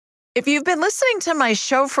If you've been listening to my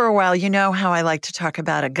show for a while, you know how I like to talk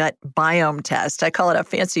about a gut biome test. I call it a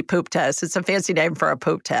fancy poop test. It's a fancy name for a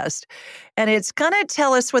poop test. And it's going to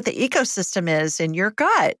tell us what the ecosystem is in your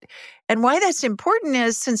gut. And why that's important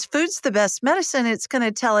is since food's the best medicine, it's going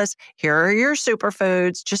to tell us here are your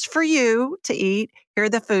superfoods just for you to eat. Here are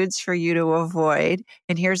the foods for you to avoid.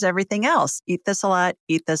 And here's everything else. Eat this a lot,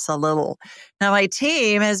 eat this a little. Now, my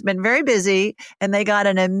team has been very busy and they got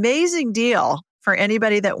an amazing deal for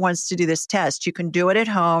anybody that wants to do this test. You can do it at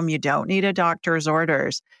home. You don't need a doctor's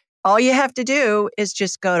orders. All you have to do is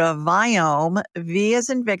just go to Viome, V as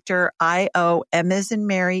in Victor, IOM as in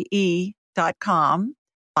Mary, E.com,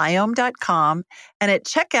 Viome.com. And at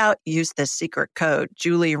checkout, use the secret code,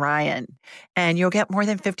 Julie Ryan, and you'll get more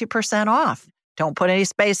than 50% off. Don't put any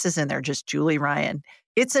spaces in there, just Julie Ryan.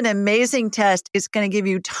 It's an amazing test. It's going to give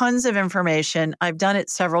you tons of information. I've done it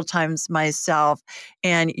several times myself,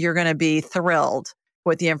 and you're going to be thrilled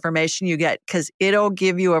with the information you get because it'll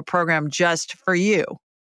give you a program just for you.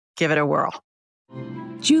 Give it a whirl.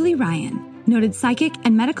 Julie Ryan, noted psychic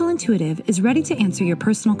and medical intuitive, is ready to answer your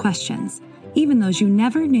personal questions, even those you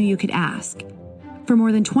never knew you could ask. For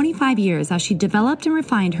more than 25 years, as she developed and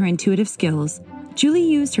refined her intuitive skills, Julie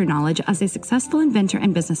used her knowledge as a successful inventor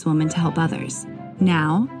and businesswoman to help others.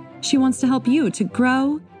 Now, she wants to help you to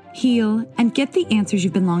grow, heal, and get the answers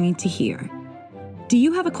you've been longing to hear. Do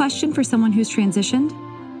you have a question for someone who's transitioned?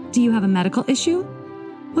 Do you have a medical issue?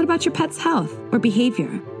 What about your pet's health or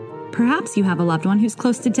behavior? Perhaps you have a loved one who's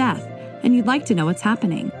close to death and you'd like to know what's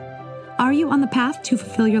happening. Are you on the path to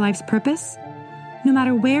fulfill your life's purpose? No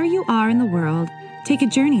matter where you are in the world, take a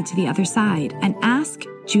journey to the other side and ask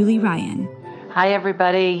Julie Ryan. Hi,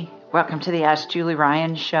 everybody. Welcome to the Ask Julie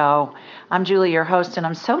Ryan Show. I'm Julie, your host, and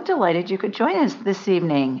I'm so delighted you could join us this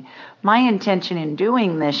evening. My intention in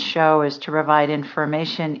doing this show is to provide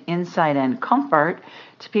information, insight, and comfort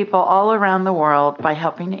to people all around the world by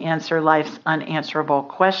helping to answer life's unanswerable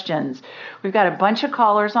questions. We've got a bunch of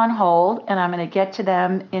callers on hold, and I'm going to get to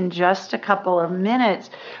them in just a couple of minutes.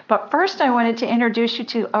 But first, I wanted to introduce you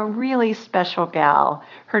to a really special gal.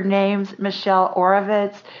 Her name's Michelle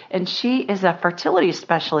Orovitz, and she is a fertility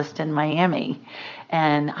specialist in Miami.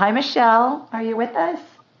 And hi, Michelle. Are you with us?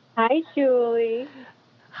 Hi, Julie.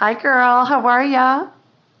 Hi, girl. How are ya?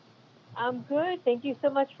 I'm good. Thank you so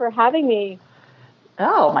much for having me.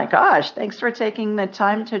 Oh, my gosh. Thanks for taking the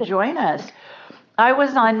time to join us. I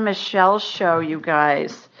was on Michelle's show, you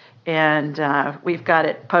guys, and we've got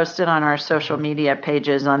it posted on our social media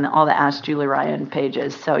pages, on all the Ask Julie Ryan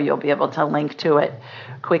pages, so you'll be able to link to it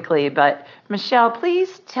quickly. But Michelle,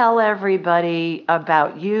 please tell everybody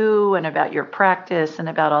about you and about your practice and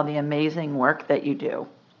about all the amazing work that you do.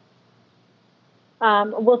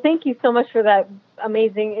 Well, thank you so much for that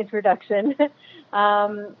amazing introduction.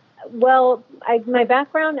 My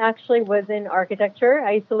background actually was in architecture.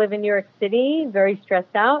 I used to live in New York City, very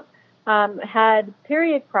stressed out, had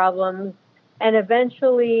period problems, and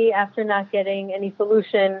eventually, after not getting any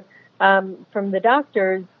solution from the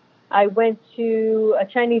doctors, I went to a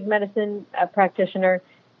Chinese medicine practitioner,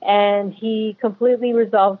 and he completely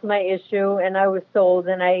resolved my issue, and I was sold.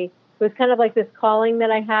 And it was kind of like this calling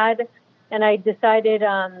that I had, and I decided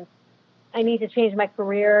I need to change my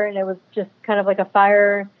career, and it was just kind of like a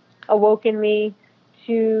fire awoke in me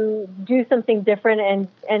to do something different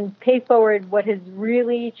and pay forward what has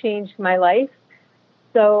really changed my life.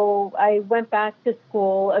 So I went back to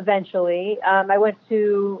school eventually. I went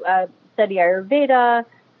to study Ayurveda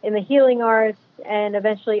in the healing arts and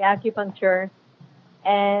eventually acupuncture,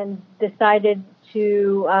 and decided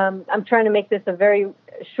to, I'm trying to make this a very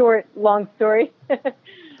short, long story.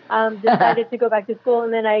 Decided to go back to school,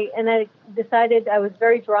 and then I decided I was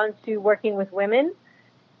very drawn to working with women,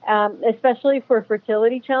 especially for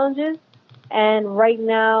fertility challenges. And right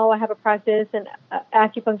now I have a practice, an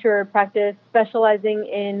acupuncture practice, specializing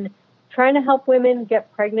in trying to help women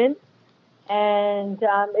get pregnant. And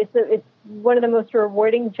it's one of the most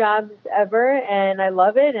rewarding jobs ever, and I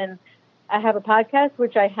love it. And I have a podcast,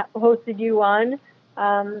 which I hosted you on,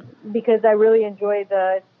 because I really enjoy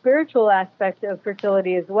the spiritual aspect of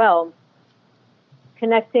fertility as well,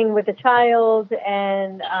 connecting with a child.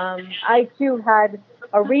 And I too had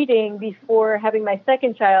a reading before having my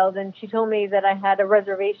second child, and she told me that I had a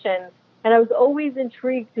reservation, and I was always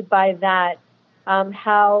intrigued by that,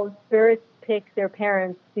 how spirits pick their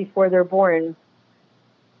parents before they're born.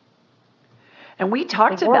 And we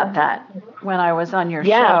talked about that when I was on your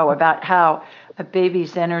show, about how a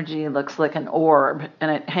baby's energy looks like an orb, and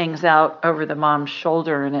it hangs out over the mom's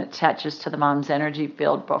shoulder and it attaches to the mom's energy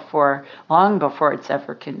field long before it's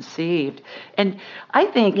ever conceived. And I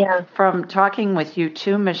think from talking with you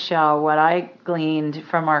too, Michelle, what I gleaned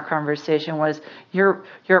from our conversation was you're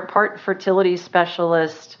part fertility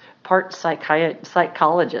specialist, part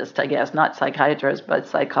psychologist, I guess, not psychiatrist, but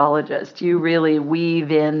psychologist. You really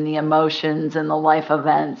weave in the emotions and the life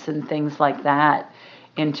events and things like that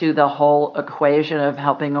into the whole equation of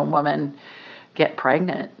helping a woman get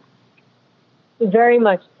pregnant. Very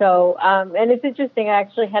much so. And it's interesting. I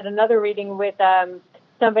actually had another reading with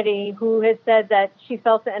somebody who had said that she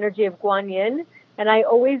felt the energy of Guan Yin. And I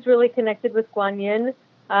always really connected with Guan Yin,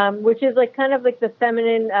 which is like kind of like the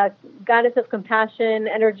feminine goddess of compassion,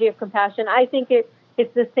 energy of compassion. I think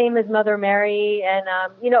it's the same as Mother Mary and,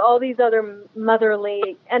 all these other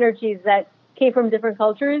motherly energies that came from different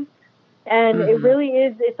cultures. And it really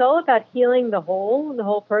is, it's all about healing the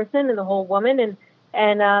whole person and the whole woman.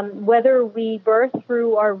 And whether we birth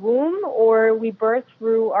through our womb or we birth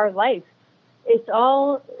through our life, it's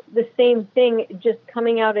all the same thing, just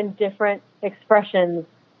coming out in different expressions.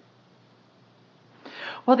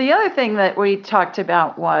 Well, the other thing that we talked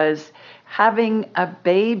about was having a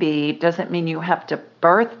baby doesn't mean you have to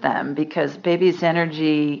birth them, because babies that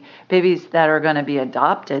are going to be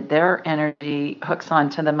adopted, their energy hooks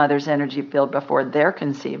onto the mother's energy field before they're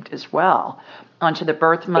conceived as well, onto the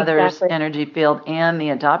birth mother's energy field and the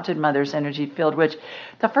adopted mother's energy field, which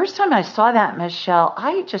the first time I saw that, Michelle,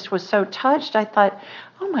 I just was so touched. I thought,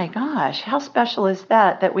 oh my gosh, how special is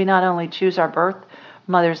that we not only choose our birth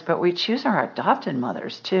mothers, but we choose our adopted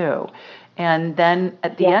mothers too. And then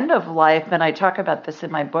at the end of life, and I talk about this in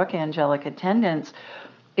my book, Angelic Attendants,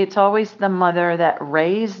 it's always the mother that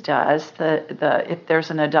raised us. If there's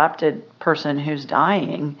an adopted person who's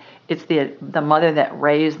dying, it's the mother that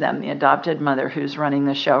raised them, the adopted mother who's running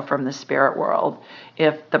the show from the spirit world.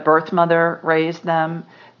 If the birth mother raised them,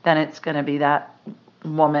 then it's going to be that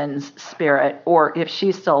woman's spirit, or if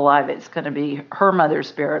she's still alive, it's going to be her mother's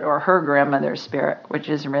spirit or her grandmother's spirit, which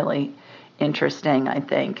is really interesting, I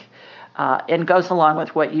think. And goes along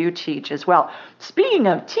with what you teach as well. Speaking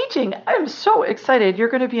of teaching, I'm so excited. You're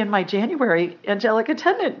going to be in my January Angelic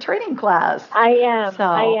Attendant training class. I am.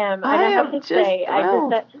 And I have to say,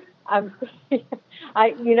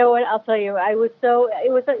 you know what? I'll tell you.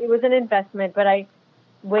 It was an investment, but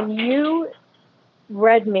when you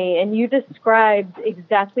read me and you described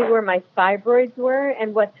exactly where my fibroids were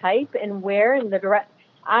and what type and where and the direct,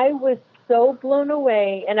 I was so blown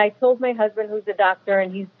away. And I told my husband, who's a doctor,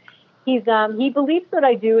 and he believes what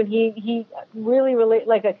I do, and he really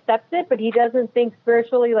accepts it, but he doesn't think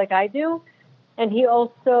spiritually like I do. And he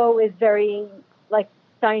also is very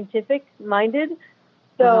scientific minded.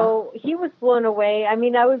 So he was blown away. I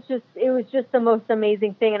mean, it was just the most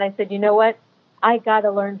amazing thing. And I said, you know what? I got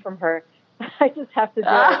to learn from her. I just have to do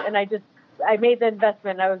it. And I made the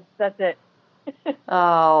investment. That's it.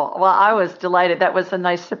 Oh, well, I was delighted. That was a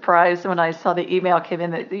nice surprise when I saw the email came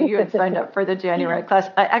in that you had signed up for the January class.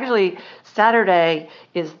 Actually, this Saturday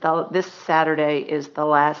is the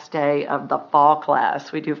last day of the fall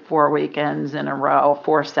class. We do 4 weekends in a row,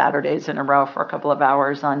 4 Saturdays in a row for a couple of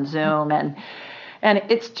hours on Zoom. And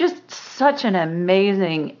it's just such an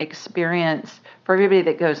amazing experience for everybody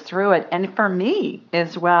that goes through it, and for me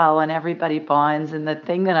as well, and everybody bonds. And the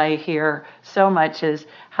thing that I hear so much is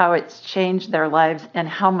how it's changed their lives and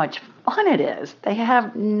how much fun it is. They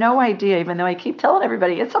have no idea, even though I keep telling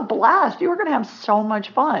everybody, it's a blast. You are going to have so much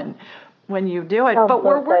fun when you do it. But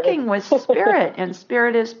we're working with spirit, and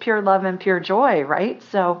spirit is pure love and pure joy, right?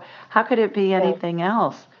 So how could it be anything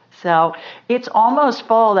else? So it's almost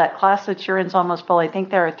full. That class that you're in is almost full. I think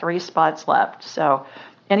there are 3 spots left. So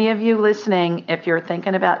any of you listening, if you're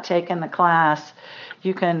thinking about taking the class,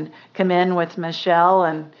 you can come in with Michelle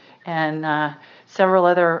and several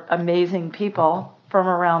other amazing people from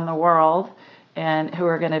around the world, and who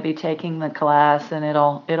are going to be taking the class, and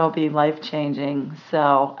it'll be life-changing.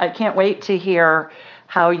 So I can't wait to hear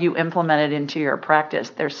how you implement it into your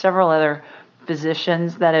practice. There's several other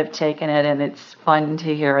physicians that have taken it, and it's fun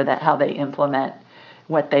to hear how they implement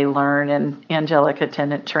what they learn in angelic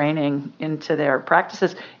attendant training into their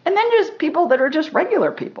practices. And then just people that are just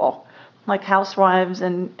regular people, like housewives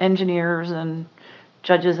and engineers and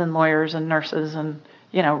judges and lawyers and nurses and,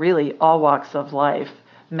 really all walks of life,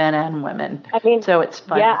 men and women. I mean, so it's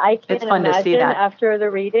fun. Yeah, I can't it's fun to see that. After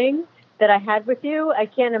the reading that I had with you, I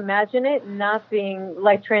can't imagine it not being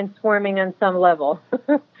transforming on some level.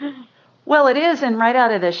 Well, it is, and right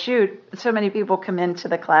out of the chute, so many people come into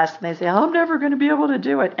the class and they say, I'm never going to be able to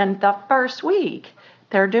do it. And the first week,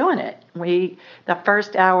 they're doing it. The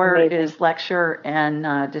first hour Amazing. is lecture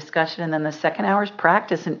and discussion, and then the second hour is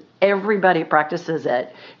practice, and everybody practices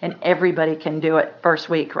it, and everybody can do it first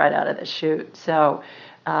week right out of the chute. So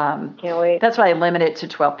Can't wait. that's why I limit it to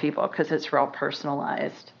 12 people, because it's real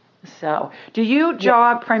personalized. So do you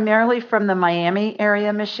draw primarily from the Miami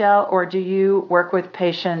area, Michelle, or do you work with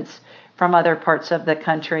patients from other parts of the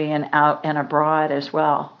country and out and abroad as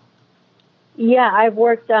well? Yeah, I've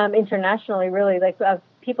worked internationally, really, like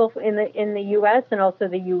people in the U.S. and also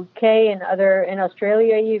the U.K. and in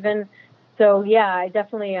Australia even. So yeah, I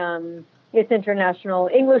definitely it's international,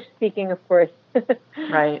 English speaking, of course.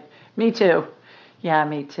 Right. Me too. Yeah,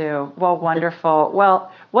 me too. Well, wonderful.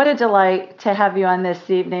 Well, what a delight to have you on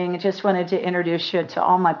this evening. I just wanted to introduce you to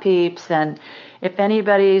all my peeps, and if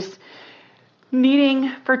anybody's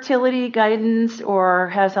needing fertility guidance or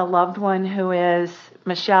has a loved one who is,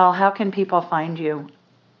 Michelle, how can people find you?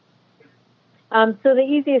 So the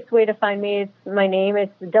easiest way to find me is my name.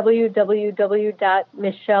 It's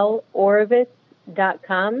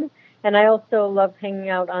www.michelleorovitz.com. And I also love hanging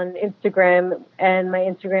out on Instagram, and my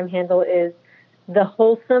Instagram handle is The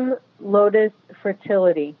Wholesome Lotus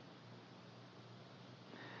Fertility.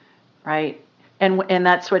 Right. And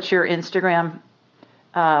that's what your Instagram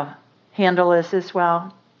handle is as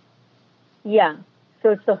well? Yeah.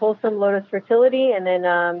 So it's The Wholesome Lotus Fertility, and then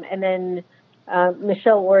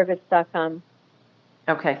michelleorovitz.com.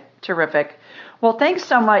 Okay, terrific. Well, thanks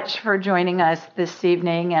so much for joining us this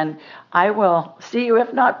evening, and I will see you,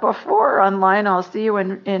 if not before online, I'll see you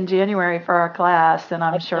in January for our class, and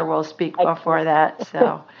I'm sure we'll speak before that.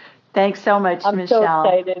 So thanks so much, Michelle. I'm so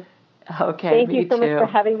excited. Okay, Thank you so much for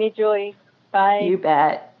having me, Julie. Bye. You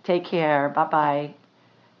bet. Take care. Bye-bye.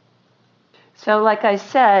 So like I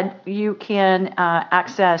said, you can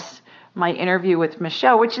access my interview with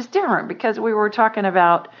Michelle, which is different because we were talking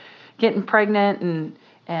about getting pregnant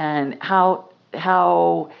and how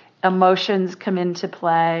emotions come into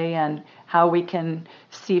play and how we can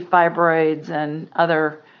see fibroids and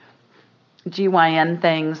other GYN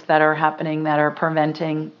things that are happening that are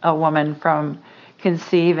preventing a woman from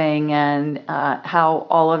conceiving, and how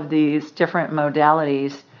all of these different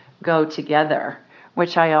modalities go together,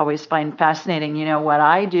 which I always find fascinating. You know, what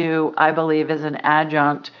I do, I believe, is an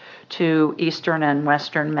adjunct to Eastern and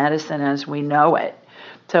Western medicine as we know it.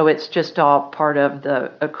 So it's just all part of the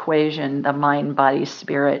equation, the mind, body,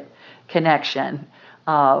 spirit connection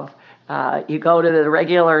of you go to the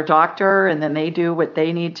regular doctor and then they do what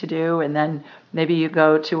they need to do. And then maybe you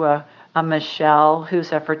go to a Michelle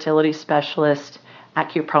who's a fertility specialist,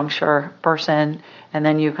 acupuncture person, and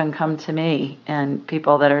then you can come to me and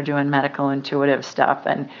people that are doing medical intuitive stuff.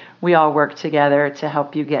 And we all work together to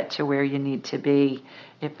help you get to where you need to be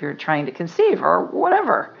if you're trying to conceive or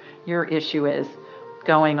whatever your issue is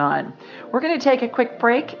going on. We're going to take a quick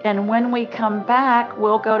break, and when we come back,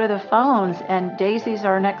 we'll go to the phones, and Daisy's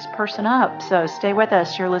our next person up. So stay with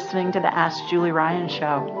us. You're listening to the Ask Julie Ryan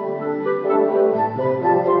Show.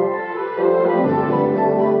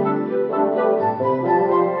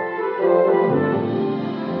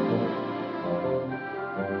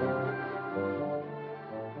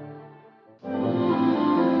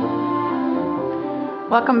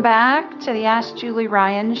 Welcome back to the Ask Julie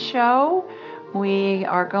Ryan Show. We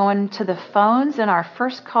are going to the phones, and our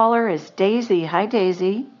first caller is Daisy. Hi,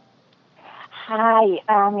 Daisy. Hi,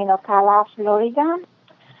 I'm in Ocala, Florida,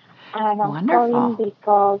 and I'm calling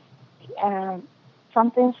because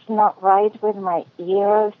something's not right with my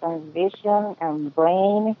ears and vision and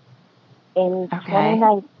brain. In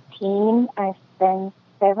 2019, I spent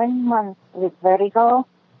 7 months with vertigo,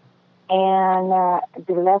 and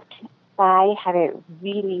the left side had a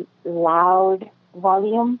really loud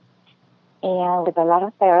volume. And with a lot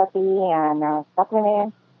of therapy and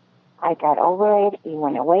supplements, I got over it. It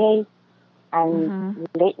went away. And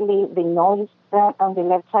lately, the noise on the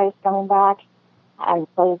left side is coming back. And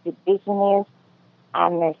so is the dizziness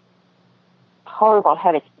and this horrible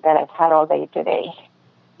headache that I've had all day today.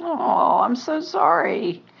 Oh, I'm so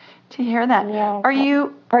sorry to hear that. Yeah. Are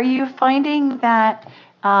you finding that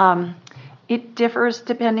it differs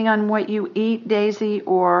depending on what you eat, Daisy,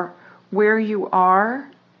 or where you are?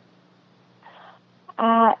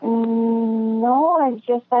 No, it's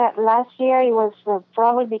just that last year it was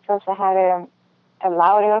probably because I had a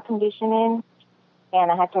loud air conditioning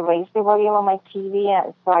and I had to raise the volume on my TV,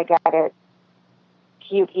 and so I got a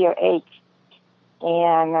acute earache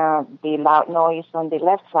and the loud noise on the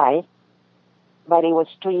left side. But it was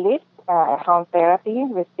treated, home therapy,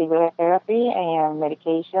 vestibular therapy, and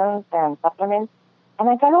medications and supplements, and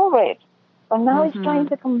I got over it. But now it's trying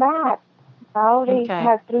to come back. Now they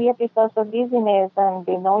have 3 episodes of dizziness, and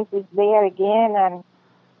the noise is there again, and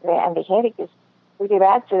and the headache is pretty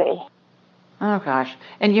bad today. Oh, gosh.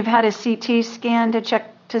 And you've had a CT scan to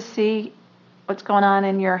check to see what's going on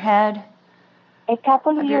in your head? A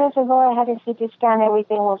couple of years ago, I had a CT scan.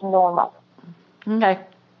 Everything was normal. Okay.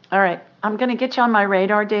 All right. I'm going to get you on my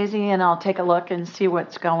radar, Daisy, and I'll take a look and see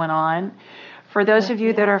what's going on. For those of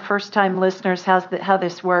you that are first-time listeners, how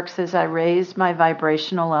this works is I raise my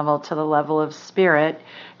vibrational level to the level of spirit,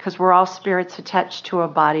 because we're all spirits attached to a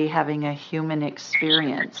body having a human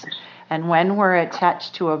experience. And when we're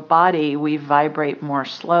attached to a body, we vibrate more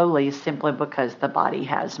slowly simply because the body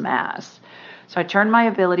has mass. So I turn my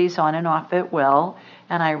abilities on and off at will,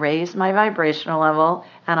 and I raise my vibrational level,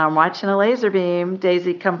 and I'm watching a laser beam,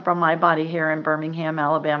 Daisy, come from my body here in Birmingham,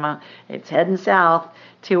 Alabama. It's heading south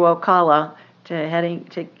to Ocala,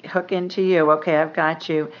 to hook into you. Okay, I've got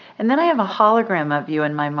you. And then I have a hologram of you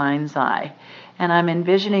in my mind's eye, and I'm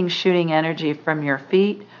envisioning shooting energy from your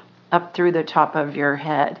feet up through the top of your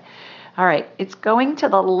head. All right, it's going to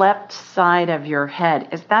the left side of your head.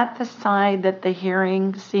 Is that the side that the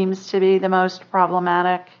hearing seems to be the most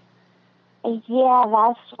problematic? Yeah,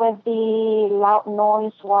 that's where the loud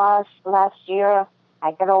noise was last year.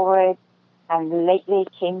 I got over it, and lately it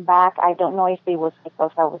came back. I don't know if it was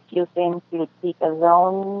because I was using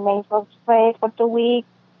fluticasone nasal spray for 2 weeks.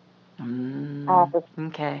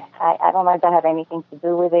 Okay. I don't know if that had anything to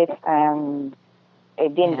do with it.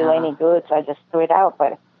 It didn't do any good, so I just threw it out.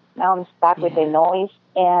 But now I'm stuck with the noise,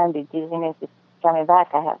 and the dizziness is coming back.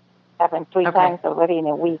 I have happened 3 times already in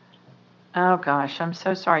a week. Oh, gosh, I'm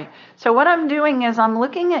so sorry. So what I'm doing is I'm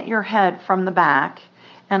looking at your head from the back,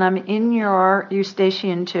 and I'm in your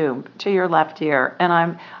eustachian tube to your left ear, and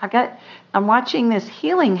I'm watching this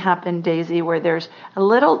healing happen, Daisy, where there's a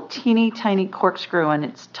little teeny tiny corkscrew, and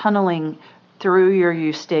it's tunneling through your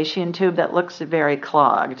eustachian tube that looks very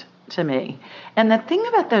clogged to me. And the thing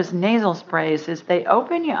about those nasal sprays is they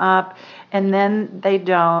open you up, and then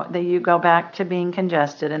you go back to being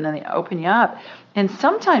congested, and then they open you up. And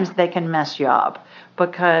sometimes they can mess you up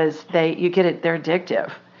because they're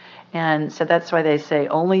addictive. And so that's why they say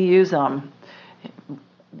only use them.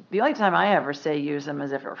 The only time I ever say use them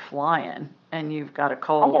is if you're flying and you've got a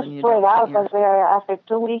cold. I just threw it out because after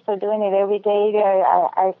 2 weeks of doing it every day,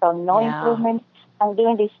 I saw no improvement. I'm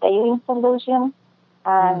doing the saline solution,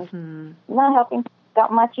 and not helping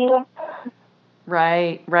that much either.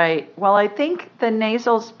 Right. Well, I think the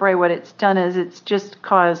nasal spray, what it's done is it's just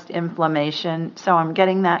caused inflammation. So I'm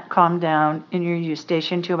getting that calmed down in your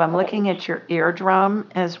eustachian tube. I'm looking at your eardrum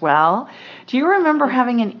as well. Do you remember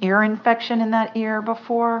having an ear infection in that ear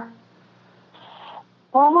before?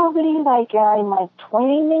 Probably like in my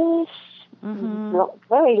 20s,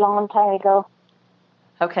 very long time ago.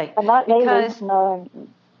 Okay. But not lately. Because no.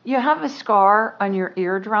 You have a scar on your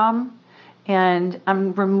eardrum. And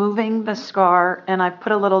I'm removing the scar, and I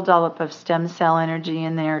put a little dollop of stem cell energy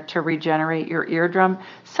in there to regenerate your eardrum.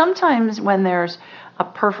 Sometimes when there's a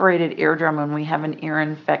perforated eardrum, when we have an ear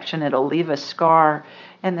infection, it'll leave a scar,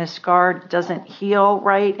 and the scar doesn't heal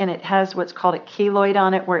right, and it has what's called a keloid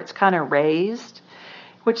on it, where it's kind of raised,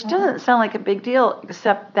 which doesn't sound like a big deal,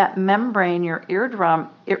 except that membrane, your eardrum,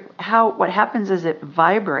 what happens is it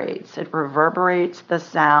vibrates, it reverberates the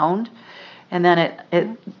sound, and then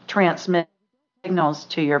it transmits signals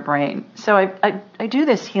to your brain. So I do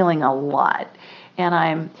this healing a lot, and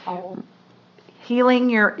I'm healing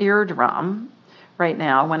your eardrum right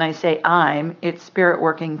now. When I say it's spirit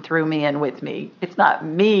working through me and with me. It's not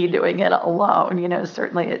me doing it alone,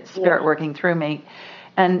 certainly it's spirit working through me.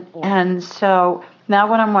 And so now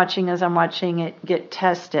what I'm watching is I'm watching it get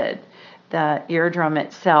tested, the eardrum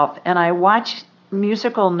itself, and I watch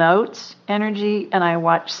musical notes, energy, and I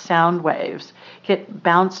watch sound waves get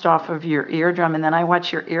bounced off of your eardrum, and then I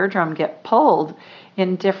watch your eardrum get pulled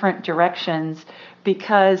in different directions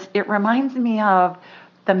because it reminds me of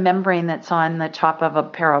the membrane that's on the top of a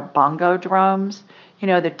pair of bongo drums.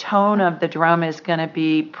 The tone of the drum is going to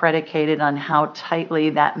be predicated on how tightly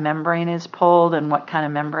that membrane is pulled and what kind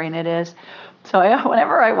of membrane it is. So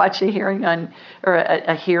whenever I watch a hearing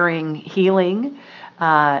a hearing healing,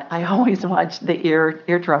 I always watch the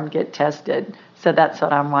eardrum get tested. So that's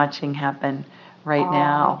what I'm watching happen right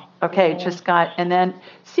now. Okay, and then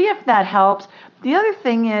see if that helps. The other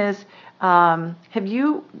thing is, have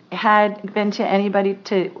you been to anybody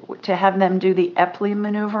to have them do the Epley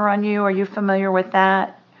maneuver on you? Are you familiar with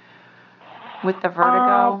that? With the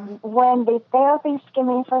vertigo? When the therapists came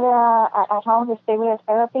in for at home, the behavioral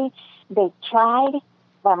therapy, they tried,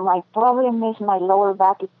 but my problem is my lower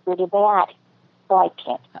back is pretty bad. So I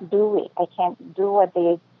can't do it. I can't do what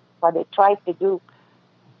they tried to do.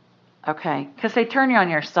 Okay, because they turn you on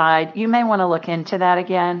your side. You may want to look into that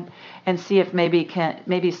again and see if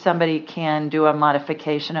maybe somebody can do a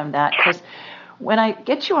modification of that. Because when I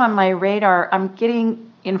get you on my radar, I'm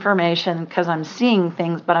getting information because I'm seeing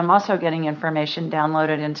things, but I'm also getting information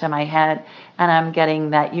downloaded into my head, and I'm getting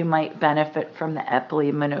that you might benefit from the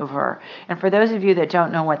Epley maneuver. And for those of you that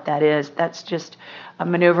don't know what that is, that's just a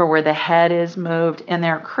maneuver where the head is moved and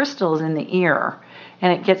there are crystals in the ear.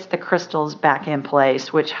 And it gets the crystals back in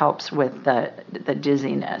place, which helps with the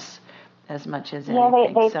dizziness as much as anything. Yeah,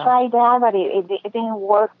 they tried that, but it didn't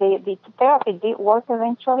work. The therapy did work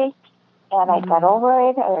eventually, and I got over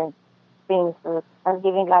it. Since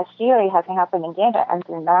Thanksgiving last year, it hasn't happened again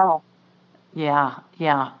until now. Yeah.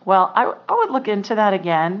 Well, I would look into that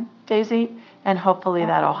again, Daisy, and hopefully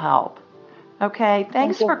that'll help. Okay,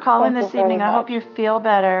 thanks for calling this evening. I hope you feel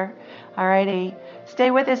better. All righty.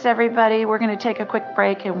 Stay with us, everybody. We're going to take a quick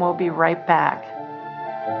break, and we'll be right back.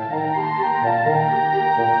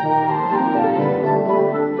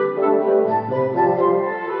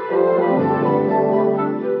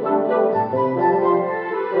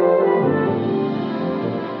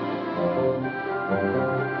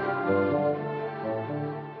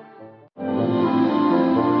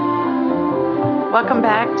 Welcome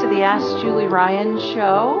back to the Ask Julie Ryan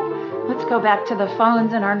show. Let's go back to the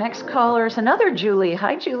phones, and our next caller is another Julie.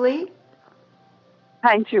 Hi, Julie.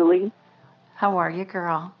 Hi, Julie. How are you,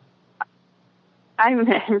 girl? I'm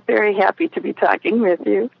very happy to be talking with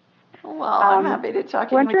you. Well, I'm happy to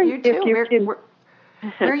talk with you, too.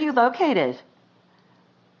 Where are you located?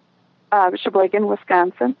 Sheboygan,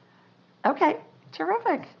 Wisconsin. Okay,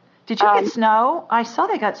 terrific. Did you get snow? I saw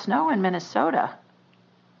they got snow in Minnesota.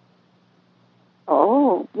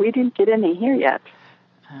 Oh, we didn't get any here yet.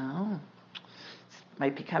 Oh,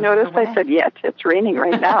 might be coming. Notice I said yet. It's raining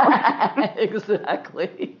right now.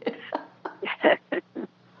 Exactly.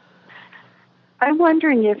 I'm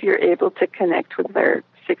wondering if you're able to connect with our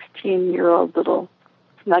 16-year-old little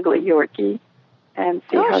snuggly Yorkie and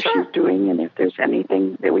see how she's doing and if there's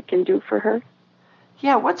anything that we can do for her.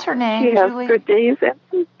 Yeah, what's her name, She has Julie? good days and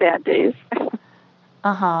some bad days.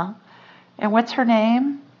 Uh-huh. And what's her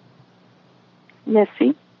name?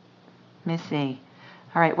 Missy. Missy.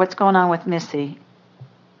 All right, what's going on with Missy?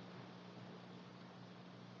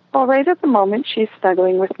 Well, right at the moment, she's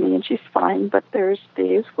snuggling with me and she's fine, but there's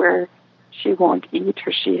days where she won't eat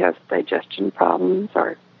or she has digestion problems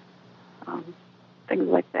or things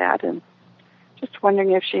like that. And just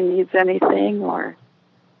wondering if she needs anything or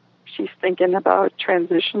she's thinking about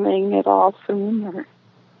transitioning at all soon. Or...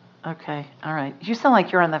 Okay, all right. You sound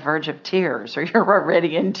like you're on the verge of tears or you're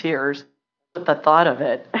already in tears with the thought of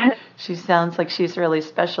it. She sounds like she's really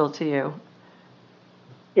special to you.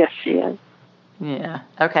 Yes, she is. Yeah.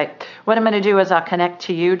 Okay. What I'm going to do is I'll connect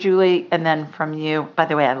to you, Julie, and then from you. By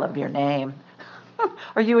the way, I love your name.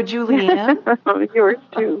 Are you a Julianne? Yours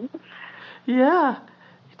too. Yeah.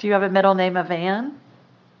 Do you have a middle name of Ann?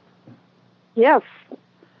 Yes.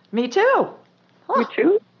 Me too. Huh. You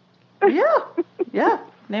too? Yeah.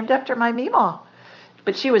 Named after my Meemaw.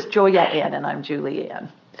 But she was Julia Ann and I'm Julie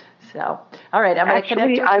Ann. So, all right, I'm going to connect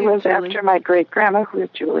with you, I was Julie. after my great-grandma who was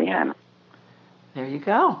Julianne. There you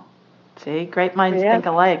go. See, great minds think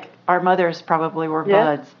alike. Our mothers probably were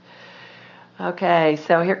buds. Okay,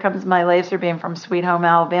 so here comes my laser beam from Sweet Home,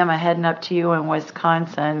 Alabama, heading up to you in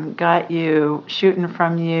Wisconsin. Got you, shooting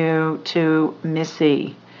from you to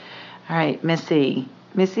Missy. All right, Missy.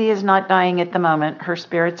 Missy is not dying at the moment. Her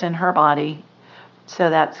spirit's in her body, so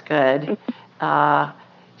that's good. Let's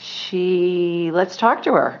talk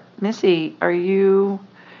to her. Missy,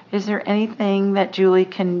 is there anything that Julie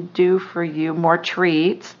can do for you? More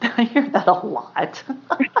treats? I hear that a lot.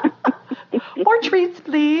 More treats,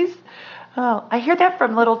 please. Oh, I hear that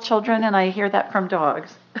from little children and I hear that from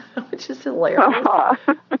dogs, which is hilarious.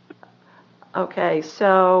 Okay,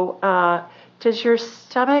 so does your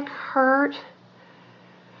stomach hurt?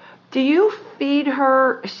 Do you feed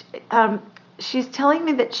her? She's telling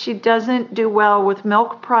me that she doesn't do well with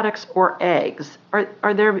milk products or eggs.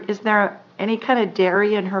 Is there any kind of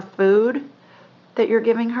dairy in her food that you're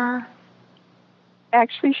giving her?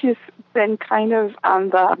 Actually, she's been kind of on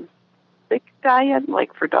the thick diet,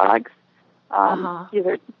 like for dogs.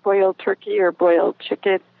 Either boiled turkey or boiled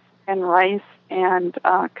chicken and rice and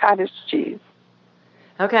cottage cheese.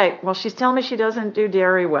 Okay, well, she's telling me she doesn't do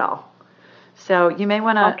dairy well. So you may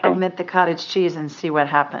want to omit the cottage cheese and see what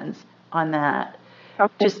happens on that.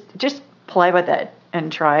 Okay. Just play with it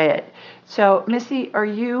and try it. So, Missy, are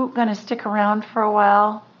you going to stick around for a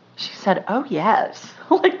while? She said, oh, yes.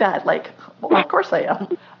 Like that, like, Well, of course I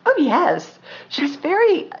am. Oh, yes. She's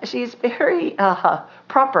very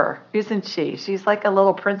proper, isn't she? She's like a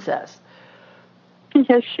little princess.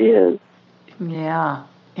 Yes, she is. Yeah.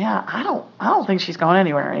 Yeah. I don't think she's going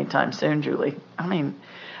anywhere anytime soon, Julie. I mean,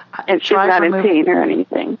 and she's not in pain or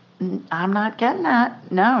anything. I'm not getting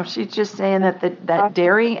that. No, she's just saying that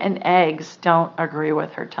dairy and eggs don't agree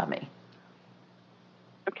with her tummy.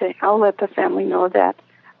 Okay, I'll let the family know that.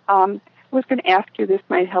 I was going to ask you, this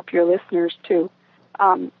might help your listeners too.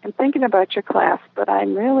 I'm thinking about your class, but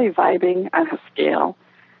I'm really vibing on a scale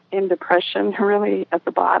in depression, really at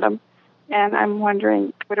the bottom. And I'm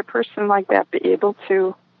wondering, would a person like that be able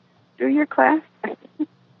to do your class?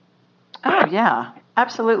 Oh, yeah,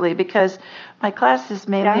 absolutely, because my class is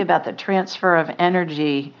mainly about the transfer of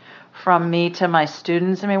energy from me to my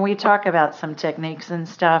students. I mean, we talk about some techniques and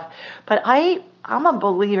stuff, but I'm a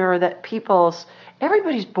believer that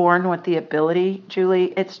everybody's born with the ability,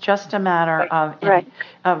 Julie. It's just a matter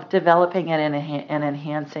of developing it and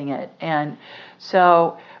enhancing it. And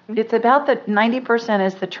so it's about 90%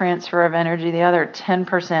 is the transfer of energy. The other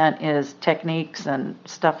 10% is techniques and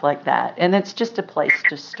stuff like that. And it's just a place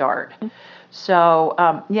to start. So,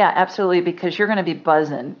 yeah, absolutely, because you're going to be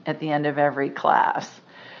buzzing at the end of every class.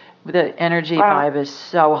 The energy vibe is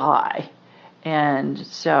so high. And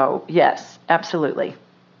so, yes, absolutely.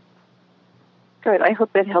 Good. I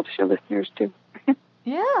hope that helps your listeners, too.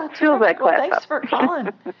 Yeah. Fill that class thanks up. for calling.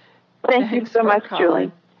 Thank you so much,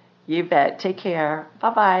 Julie. You bet. Take care.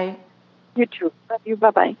 Bye-bye. You too. Love you.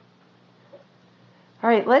 Bye-bye. All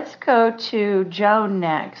right, let's go to Joan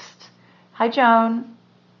next. Hi, Joan.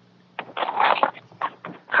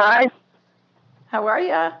 Hi. How are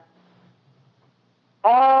you?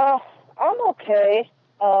 I'm okay.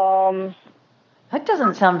 That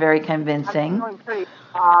doesn't sound very convincing.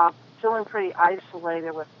 I'm feeling pretty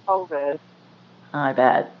isolated with COVID. I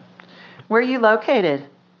bet. Where are you located?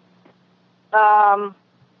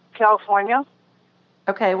 California.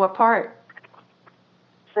 Okay, what part?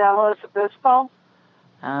 San Luis Obispo.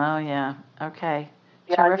 Oh, yeah. Okay.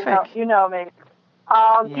 Yeah, Terrific. You know me.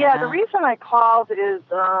 Yeah, the reason I called is,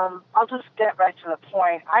 I'll just get right to the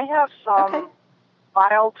point. I have some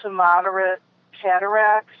mild to moderate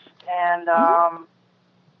cataracts, and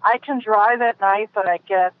I can drive at night, but I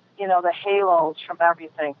get, the halos from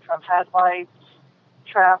everything, from headlights,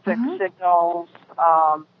 traffic signals,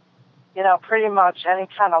 pretty much any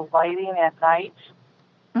kind of lighting at night.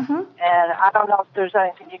 And I don't know if there's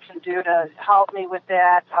anything you can do to help me with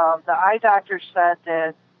that. The eye doctor said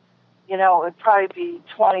that, it would probably be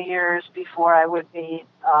 20 years before I would need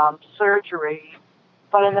surgery.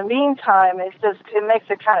 But in the meantime, it makes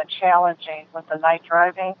it kind of challenging with the night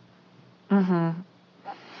driving.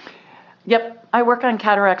 Yep, I work on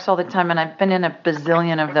cataracts all the time, and I've been in a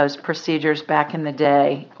bazillion of those procedures back in the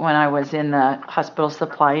day when I was in the hospital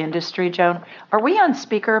supply industry, Joan. Are we on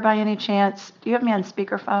speaker by any chance? Do you have me on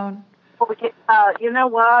speakerphone? Well, you know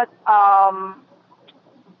what?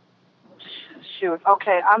 Shoot.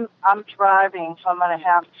 Okay, I'm driving, so I'm going to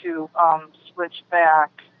have to switch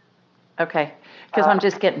back. Okay, because I'm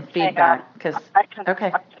just getting feedback. I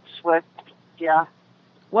can switch. Yeah.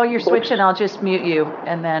 While you're switching, I'll just mute you,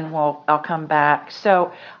 and then I'll come back.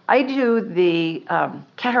 So I do the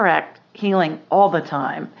cataract healing all the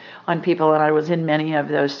time on people, and I was in many of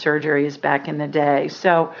those surgeries back in the day.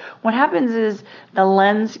 So what happens is the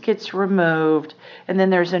lens gets removed, and then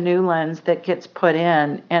there's a new lens that gets put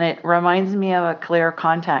in, and it reminds me of a clear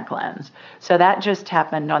contact lens. So that just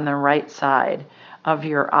happened on the right side of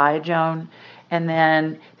your eye, Joan. And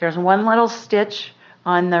then there's one little stitch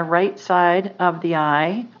on the right side of the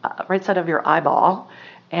eye, right side of your eyeball,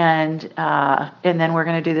 and then we're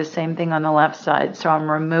going to do the same thing on the left side. So I'm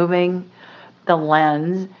removing the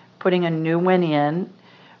lens, putting a new one in,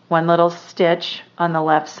 one little stitch on the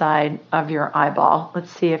left side of your eyeball. Let's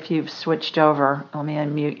see if you've switched over. Let me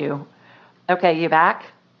unmute you. Okay, you back?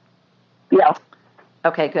 Yeah.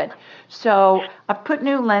 Okay, good. So I've put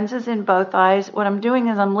new lenses in both eyes. What I'm doing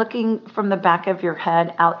is I'm looking from the back of your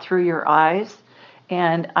head out through your eyes,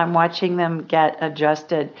 and I'm watching them get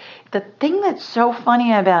adjusted. The thing that's so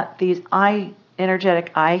funny about these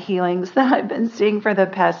energetic eye healings that I've been seeing for the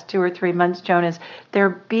past 2 or 3 months, Joan, is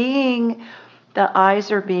the eyes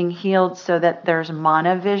are being healed so that there's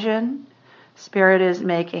monovision. Spirit is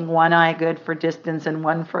making one eye good for distance and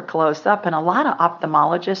one for close up. And a lot of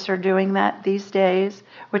ophthalmologists are doing that these days,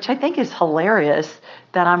 which I think is hilarious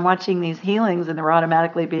that I'm watching these healings and they're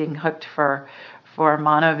automatically being hooked for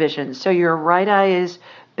monovision. So your right eye has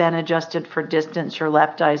been adjusted for distance, your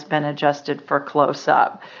left eye's been adjusted for close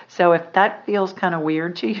up. So if that feels kind of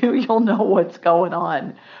weird to you, you'll know what's going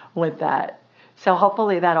on with that. So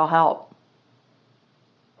hopefully that'll help.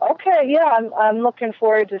 Okay, yeah, I'm looking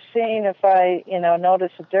forward to seeing if I,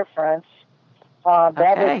 notice a difference.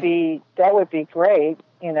 That would be great.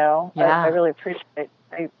 Yeah. I really appreciate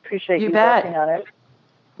you working on it.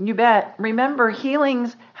 You bet. Remember,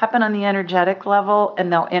 healings happen on the energetic level,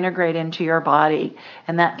 and they'll integrate into your body,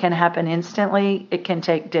 and that can happen instantly. It can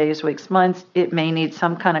take days, weeks, months. It may need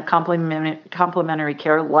some kind of complementary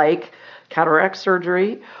care, like cataract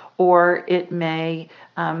surgery, or it may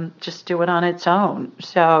just do it on its own.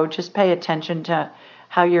 So just pay attention to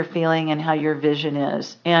how you're feeling and how your vision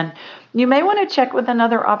is. And you may want to check with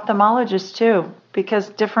another ophthalmologist too, because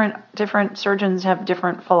different surgeons have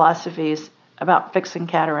different philosophies about fixing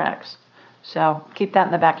cataracts. So keep that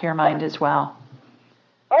in the back of your mind as well.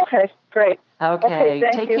 Okay, great. Okay,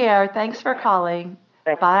 take care. Thanks for calling.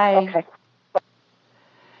 Thanks. Bye. Okay.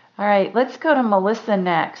 All right, let's go to Melissa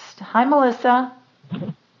next. Hi, Melissa.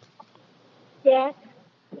 Yes.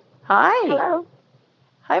 Hi. Hello.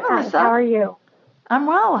 Hi, Melissa. Hi, how are you? I'm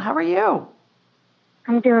well. How are you?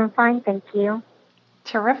 I'm doing fine, thank you.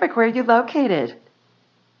 Terrific. Where are you located?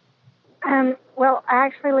 Well, I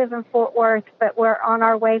actually live in Fort Worth, but we're on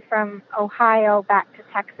our way from Ohio back to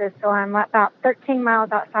Texas, so I'm about 13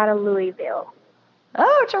 miles outside of Louisville.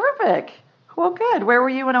 Oh, terrific. Well, good. Where were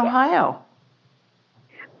you in Ohio?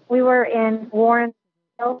 We were in Warren.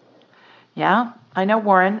 Yeah, I know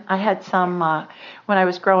Warren. I had some, when I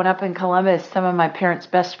was growing up in Columbus, some of my parents'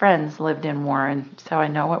 best friends lived in Warren, so I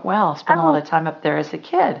know it well. Spent a lot of time up there as a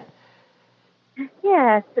kid.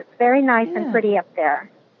 Yes, it's very nice and pretty up there.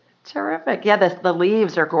 Terrific. Yeah, the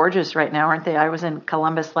leaves are gorgeous right now, aren't they? I was in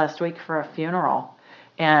Columbus last week for a funeral,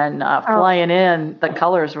 and flying in, the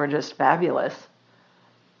colors were just fabulous.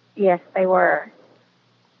 Yes, they were.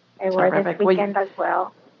 They were Terrific. this weekend as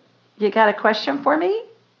well. You got a question for me?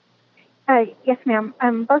 Yes, ma'am.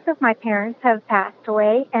 Both of my parents have passed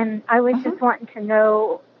away, and I was just wanting to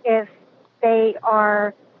know if they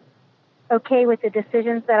are okay with the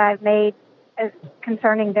decisions that I've made as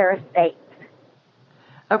concerning their estates.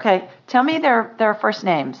 Okay. Tell me their first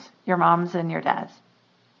names, your mom's and your dad's.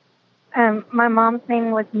 My mom's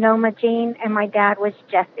name was Noma Jean, and my dad was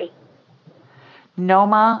Jesse.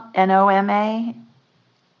 Noma, N-O-M-A?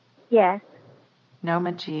 Yes.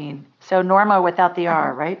 Noma Jean. So Norma without the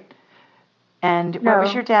R, right? And what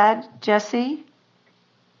was your dad, Jesse?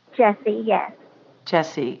 Jesse, yes.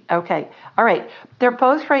 Jesse. Okay. All right. They're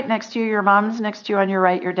both right next to you. Your mom's next to you on your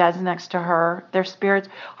right. Your dad's next to her. They're spirits.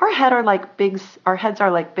 Our heads are like big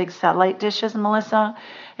satellite dishes, Melissa,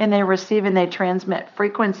 and they receive and they transmit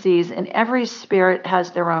frequencies, and every spirit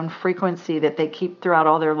has their own frequency that they keep throughout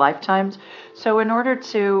all their lifetimes. So in order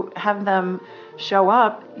to have them show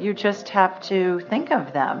up, you just have to think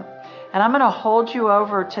of them. And I'm going to hold you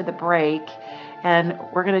over to the break, and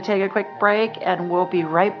we're going to take a quick break, and we'll be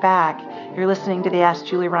right back. You're listening to the Ask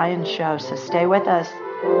Julie Ryan Show, so stay with us.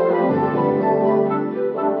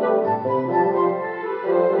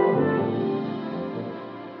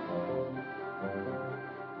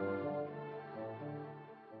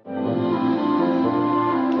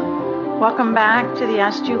 Welcome back to the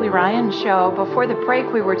Ask Julie Ryan Show. Before the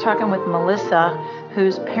break, we were talking with Melissa,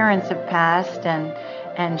 whose parents have passed,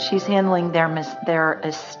 and she's handling their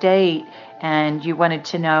estate, and you wanted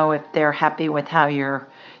to know if they're happy with how you're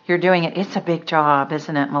doing it. It's a big job,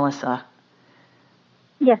 isn't it, Melissa?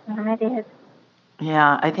 Yes, ma'am, it is.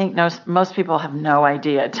 Yeah, I think most people have no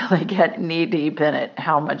idea till they get knee deep in it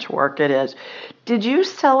how much work it is. Did you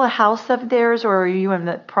sell a house of theirs, or are you in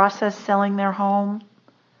the process selling their home?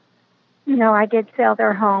 No, I did sell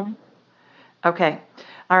their home. Okay.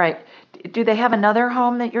 All right. Do they have another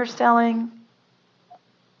home that you're selling?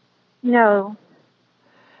 No.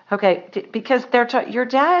 Okay, because your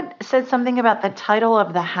dad said something about the title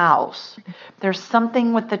of the house. There's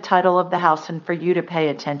something with the title of the house, and for you to pay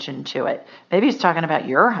attention to it. Maybe he's talking about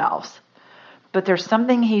your house. But there's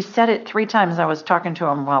something, he said it 3 times. I was talking to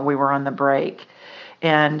him while we were on the break.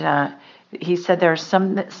 And he said there's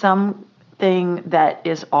something that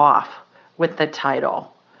is off with the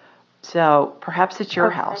title. So perhaps it's your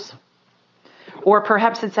house. Or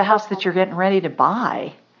perhaps it's a house that you're getting ready to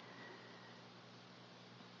buy.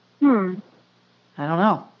 I don't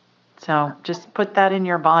know. So just put that in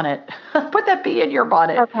your bonnet. Put that bee in your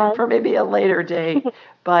bonnet for maybe a later date.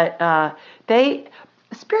 But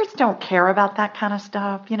spirits don't care about that kind of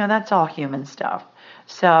stuff. That's all human stuff.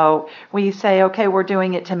 So we say, okay, we're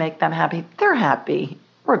doing it to make them happy. They're happy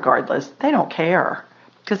regardless. They don't care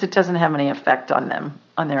because it doesn't have any effect on them,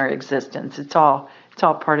 on their existence. It's all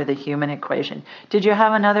part of the human equation. Did you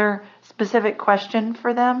have another specific question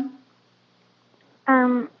for them?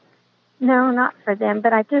 No, not for them,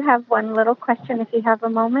 but I do have one little question if you have a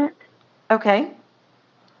moment. Okay.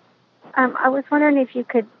 I was wondering if you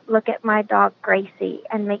could look at my dog Gracie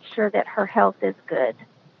and make sure that her health is good.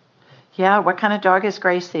 Yeah, what kind of dog is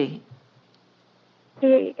Gracie?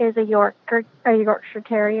 She is a Yorkshire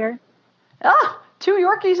Terrier. Oh, 2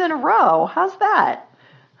 Yorkies in a row. How's that?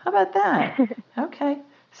 How about that? Okay.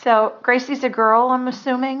 So Gracie's a girl, I'm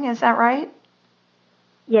assuming. Is that right?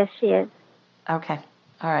 Yes, she is. Okay.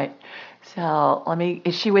 All right. So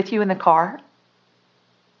is she with you in the car?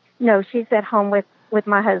 No, she's at home with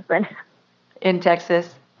my husband. In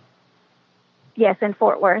Texas? Yes, in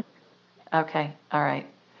Fort Worth. Okay. All right.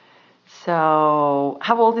 So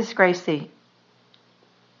how old is Gracie?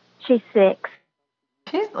 She's 6.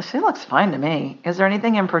 She looks fine to me. Is there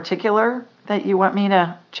anything in particular that you want me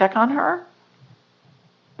to check on her?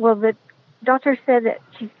 Well, the doctor said that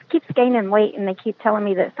she keeps gaining weight, and they keep telling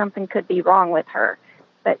me that something could be wrong with her.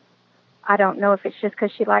 But I don't know if it's just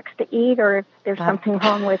because she likes to eat or if there's something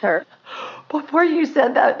wrong with her. Before you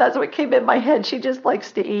said that, that's what came in my head. She just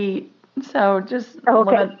likes to eat. So just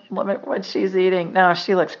limit what she's eating. No,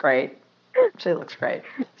 she looks great. She looks great.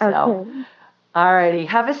 So, okay. All righty.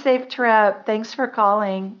 Have a safe trip. Thanks for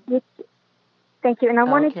calling. Thank you. And I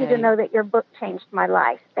wanted you to know that your book changed my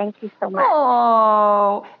life. Thank you so much.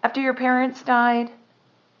 Oh, after your parents died?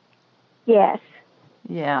 Yes.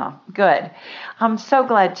 Yeah, good. I'm so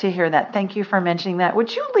glad to hear that. Thank you for mentioning that.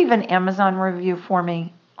 Would you leave an Amazon review for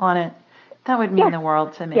me on it? That would mean the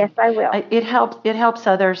world to me. Yes, I will. It helps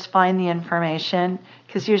others find the information,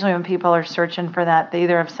 because usually when people are searching for that, they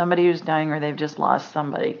either have somebody who's dying or they've just lost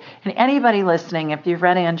somebody. And anybody listening, if you've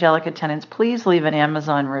read Angelica Tennant's, please leave an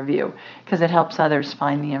Amazon review, because it helps others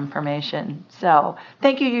find the information. So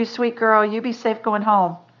thank you, you sweet girl. You be safe going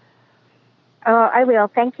home. Oh, I will.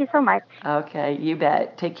 Thank you so much. Okay, you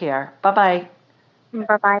bet. Take care. Bye-bye.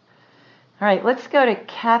 Bye-bye. All right, let's go to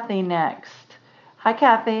Kathy next. Hi,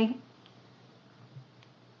 Kathy.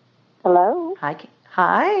 Hello. Hi.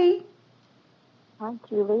 Hi,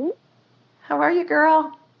 Julie. How are you,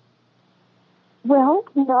 girl? Well,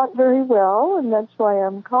 not very well, and that's why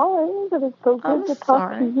I'm calling, but it's so good to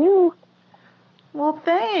talk to you. Well,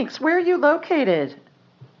 thanks. Where are you located?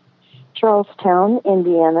 Charlestown,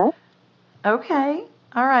 Indiana. Okay.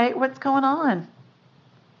 All right. What's going on?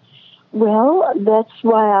 Well, that's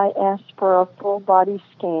why I asked for a full body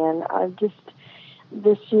scan.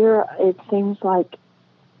 This year, it seems like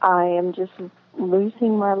I am just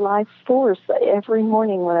losing my life force. Every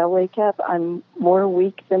morning when I wake up, I'm more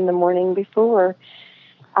weak than the morning before.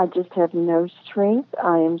 I just have no strength.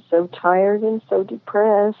 I am so tired and so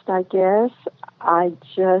depressed, I guess. I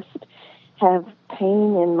just have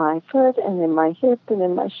pain in my foot and in my hip and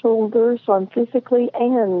in my shoulder, so I'm physically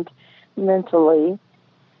and mentally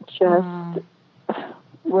just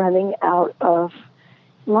running out of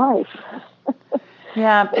life.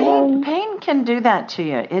 Yeah, pain can do that to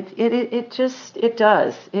you. It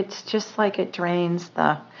does. It's just like it drains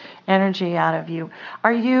the energy out of you.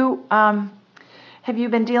 Are you have you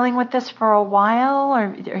been dealing with this for a while,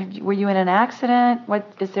 or were you in an accident?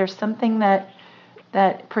 Is there something that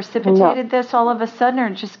precipitated this all of a sudden, or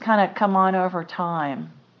just kind of come on over time?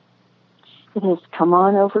 It has come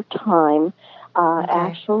on over time.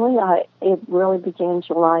 Actually, it really began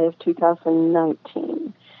July of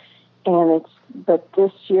 2019, but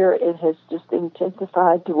this year it has just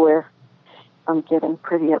intensified to where I'm getting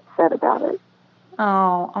pretty upset about it.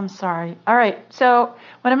 Oh, I'm sorry. All right. So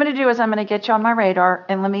what I'm going to do is I'm going to get you on my radar,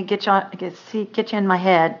 and let me get you in my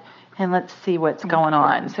head, and let's see what's going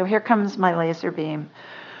on. So here comes my laser beam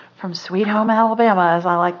from Sweet Home Alabama, as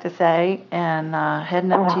I like to say, and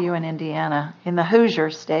heading up to you in Indiana, in the Hoosier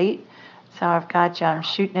State. So I've got you. I'm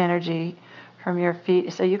shooting energy from your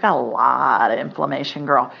feet. So you got a lot of inflammation,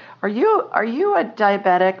 girl. Are you a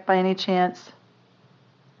diabetic by any chance?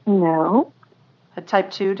 No. A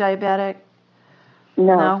type 2 diabetic?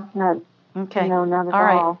 No? Not. Okay. No, not at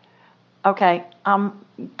all. Right. Okay.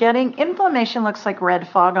 Getting inflammation looks like red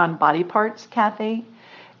fog on body parts, Kathy.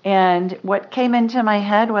 And what came into my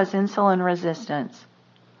head was insulin resistance.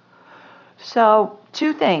 So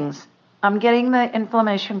 2 things. I'm getting the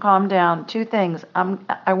inflammation calmed down. 2 things.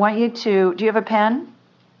 I want you to, do you have a pen?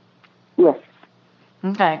 Yes.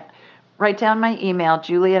 Okay. Write down my email,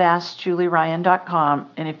 julie@askjulieryan.com.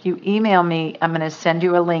 And if you email me, I'm going to send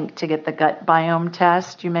you a link to get the gut biome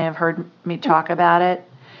test. You may have heard me talk about it.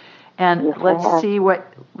 And yes, let's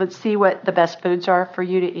see what the best foods are for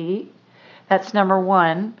you to eat. That's number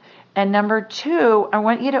 1. And number 2, I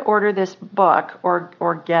want you to order this book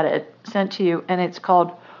or get it sent to you. And it's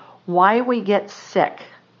called Why We Get Sick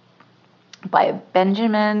by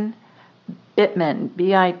Benjamin Bittman,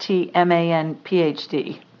 Bitman,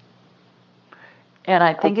 PhD. And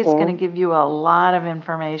I think it's going to give you a lot of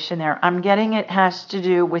information there. I'm getting it has to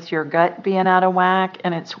do with your gut being out of whack,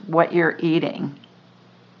 and it's what you're eating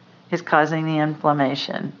is causing the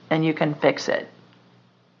inflammation, and you can fix it.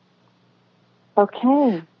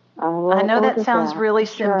 Okay. I know that sounds really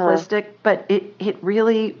simplistic, but it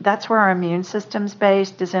really, that's where our immune system's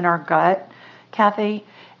based, is in our gut, Kathy.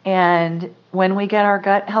 And when we get our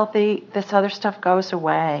gut healthy, this other stuff goes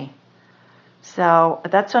away. So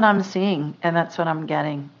that's what I'm seeing, and that's what I'm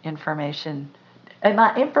getting information. And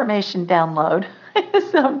my information download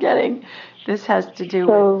is I'm getting. This has to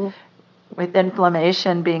do with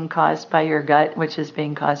inflammation being caused by your gut, which is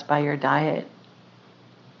being caused by your diet.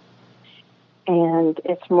 And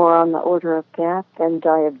it's more on the order of that than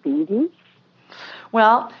diabetes?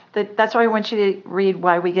 Well, that's why I want you to read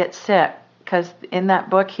Why We Get Sick, because in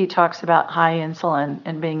that book he talks about high insulin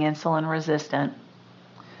and being insulin resistant.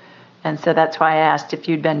 And so that's why I asked if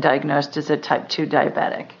you'd been diagnosed as a type 2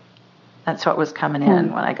 diabetic. That's what was coming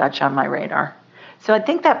in when I got you on my radar. So I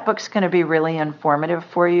think that book's going to be really informative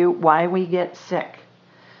for you, Why We Get Sick.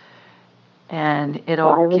 And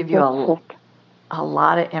it'll give you a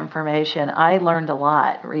lot of information. I learned a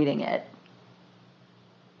lot reading it.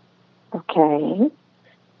 Okay.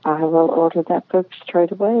 I will order that book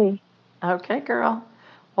straight away. Okay, girl.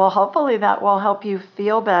 Well, hopefully that will help you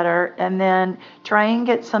feel better, and then try and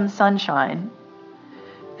get some sunshine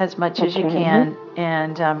as much as you can,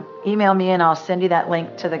 and email me, and I'll send you that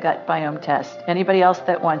link to the gut biome test. Anybody else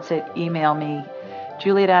that wants it, email me,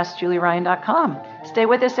 Julie@AskJulieRyan.com. Stay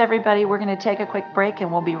with us, everybody. We're going to take a quick break, and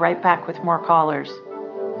we'll be right back with more callers.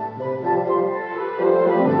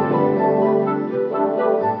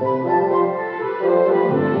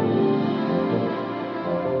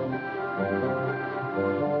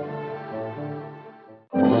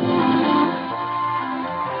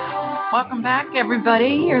 Welcome back,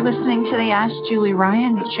 everybody. You're listening to the Ask Julie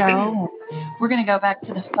Ryan show. We're going to go back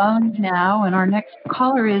to the phones now, and our next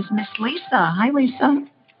caller is Miss Lisa. Hi, Lisa.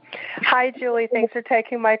 Hi, Julie. Thanks for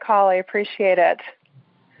taking my call. I appreciate it.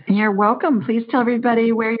 You're welcome. Please tell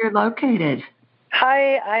everybody where you're located.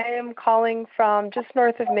 Hi, I am calling from just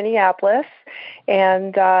north of Minneapolis,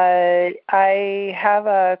 and I have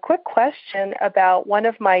a quick question about one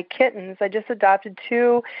of my kittens. I just adopted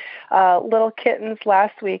 2 little kittens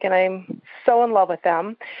last week, and I'm so in love with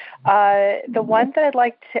them. The one that I'd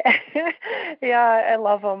like to, yeah, I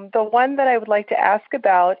love them. The one that I would like to ask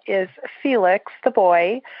about is Felix, the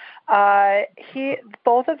boy.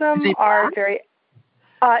 Both of them are very...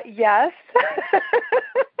 Yes.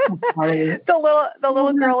 The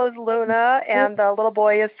little girl is Luna, and the little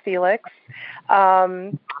boy is Felix.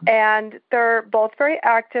 And they're both very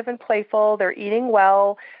active and playful. They're eating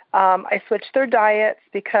well. I switched their diets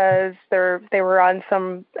because they were on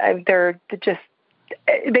some. They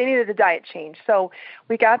needed a diet change. So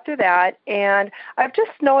we got through that, and I've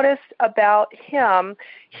just noticed about him,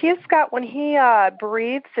 he's got, when he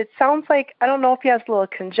breathes, it sounds like, I don't know if he has a little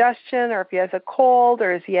congestion or if he has a cold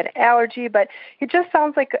or if he had an allergy, but it just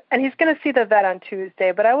sounds like, and he's going to see the vet on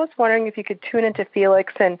Tuesday, but I was wondering if you could tune into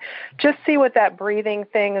Felix and just see what that breathing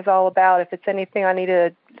thing is all about, if it's anything I need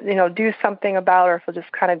to, do something about, or if it'll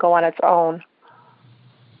just kind of go on its own.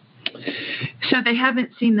 So they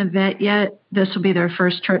haven't seen the vet yet? This will be their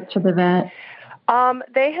first trip to the vet?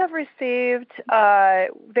 They have received,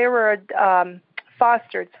 they were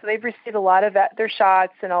fostered, so they've received a lot of their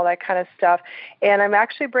shots and all that kind of stuff. And I'm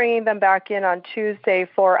actually bringing them back in on Tuesday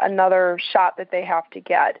for another shot that they have to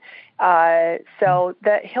get. So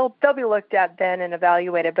that they'll be looked at then and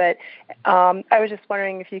evaluated. But I was just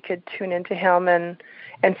wondering if you could tune into him and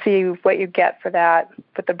see what you get for that,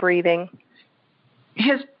 with the breathing.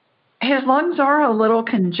 His lungs are a little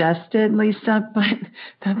congested, Lisa, but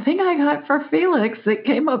the thing I got for Felix that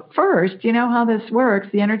came up first, you know how this works,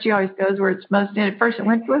 the energy always goes where it's most needed first. It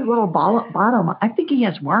went to his little bottom. I think he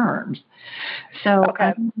has worms. So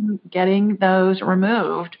I'm getting those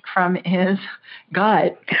removed from his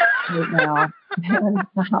gut right now. And,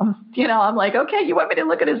 I'm like, okay, you want me to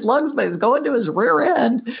look at his lungs, but it's going to his rear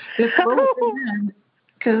end. Because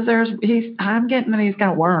I'm getting that he's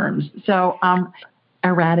got worms. So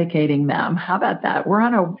eradicating them. How about that? We're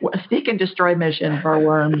on a seek and destroy mission for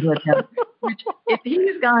worms with him. Which, if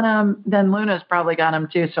he's got them, then Luna's probably got them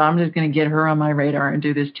too. So I'm just going to get her on my radar and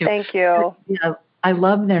do this too. Thank you. Yeah, I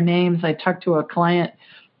love their names. I talked to a client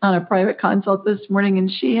on a private consult this morning,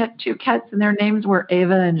 and she had 2 cats, and their names were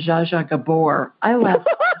Ava and Zsa Zsa Gabor. I laughed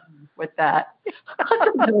with that.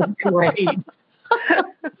 That was great.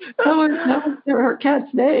 That was her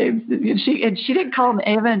cat's names. And she didn't call them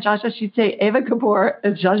Ava and Zsa Zsa. She'd say Ava Gabor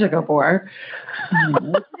and Zsa Zsa Gabor.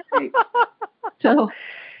 So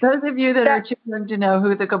Those of you that are too young to know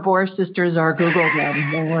who the Gabor sisters are, Google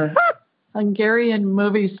them. They were Hungarian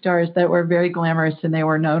movie stars that were very glamorous, and they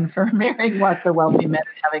were known for marrying lots of wealthy men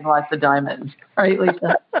and having lots of diamonds. Right,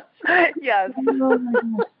 Lisa? Yes.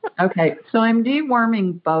 Okay, so I'm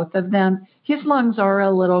deworming both of them. His lungs are a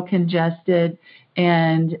little congested,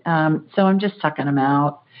 and so I'm just sucking them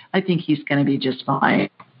out. I think he's going to be just fine.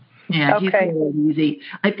 Yeah, he's a little easy.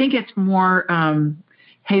 I think it's more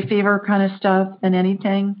hay fever kind of stuff than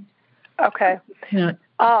anything. Okay. Stuff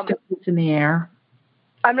that's in the air.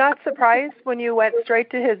 I'm not surprised when you went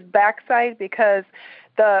straight to his backside because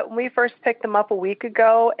when we first picked them up a week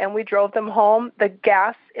ago and we drove them home, the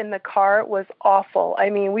gas in the car was awful.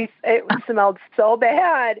 I mean, it smelled so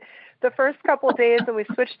bad the first couple of days, and we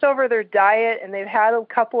switched over their diet, and they've had a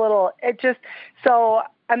couple little. So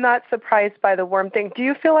I'm not surprised by the worm thing. Do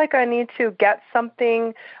you feel like I need to get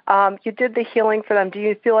something? You did the healing for them. Do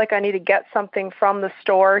you feel like I need to get something from the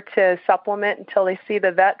store to supplement until they see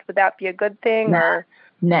the vet? Would that be a good thing?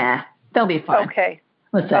 Nah, they'll be fine. Okay.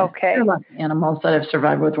 Listen, there are lots of animals that have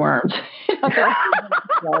survived with worms.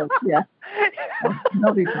 Yeah,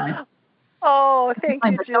 they'll be fine. Oh, thank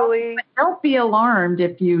you, Julie. Don't be alarmed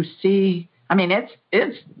if you see. I mean,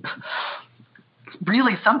 it's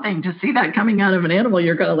really something to see that coming out of an animal.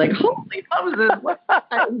 You're going to like, holy Moses, what's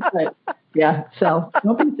that? Yeah, so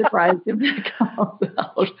don't be surprised if that comes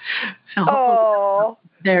out. So,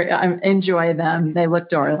 enjoy them. They look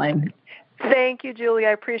darling. Thank you, Julie.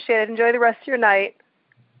 I appreciate it. Enjoy the rest of your night.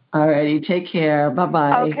 All righty. Take care.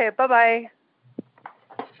 Bye-bye. Okay. Bye-bye.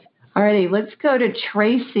 All righty. Let's go to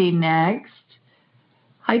Tracy next.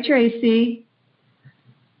 Hi, Tracy.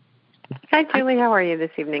 Hi, Julie. How are you this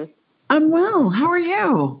evening? I'm well. How are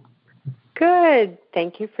you? Good.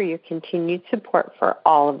 Thank you for your continued support for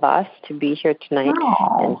all of us to be here tonight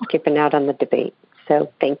and skipping out on the debate.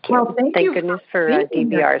 So thank you. Well, thank goodness for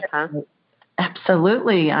DVRs, huh?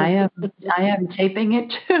 Absolutely. I am taping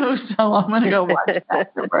it too, so I'm going to go watch it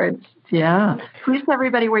afterwards. Yeah. Please tell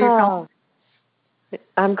everybody where you're calling.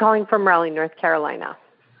 I'm calling from Raleigh, North Carolina.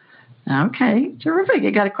 Okay. Terrific.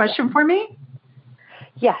 You got a question for me?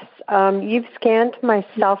 Yes. You've scanned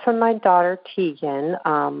myself and my daughter, Tegan,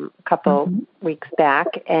 a couple weeks back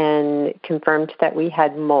and confirmed that we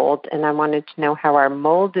had mold, and I wanted to know how our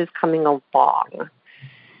mold is coming along.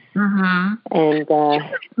 Mm-hmm. And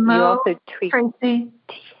you also tweaked. Tracy?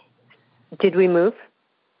 Did we move?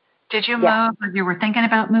 Did you move? Or you were thinking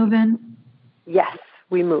about moving? Yes,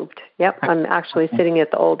 we moved. Yep. I'm actually sitting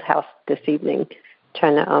at the old house this evening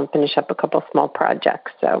trying to finish up a couple small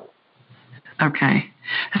projects. So. Okay.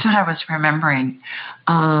 That's what I was remembering.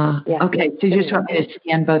 Okay. So you just want me to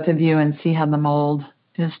scan both of you and see how the mold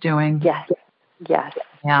is doing? Yes. Yeah.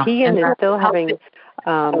 Tegan is still having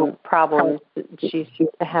problems. She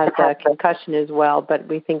has a concussion as well, but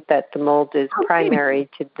we think that the mold is primary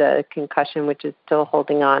to the concussion, which is still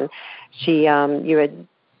holding on. You had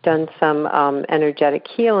done some energetic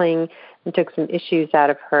healing and took some issues out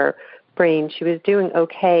of her brain. She was doing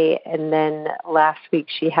okay, and then last week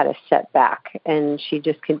she had a setback, and she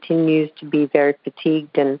just continues to be very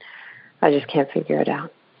fatigued, and I just can't figure it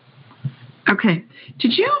out. Okay.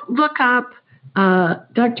 Did you look up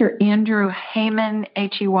Dr. Andrew Heyman,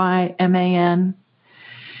 Heyman?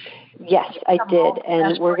 Yes, I did.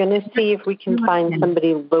 And we're going to see if we can find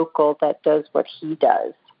somebody local that does what he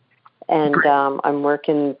does. And I'm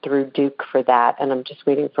working through Duke for that, and I'm just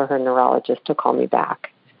waiting for her neurologist to call me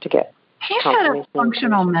back to get He's had a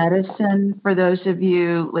functional medicine for those of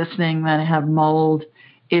you listening that have mold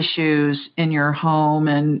issues in your home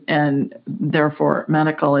and therefore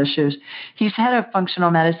medical issues. He's had a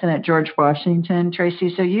functional medicine at George Washington,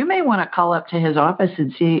 Tracy, so you may want to call up to his office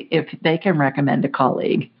and see if they can recommend a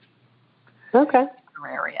colleague. Okay.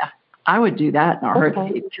 Area. I would do that in a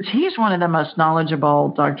heartbeat because he's one of the most knowledgeable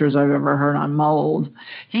doctors I've ever heard on mold.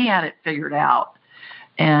 He had it figured out.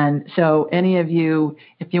 And so any of you,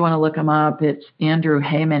 if you want to look him up, it's Andrew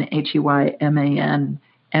Heyman, Heyman,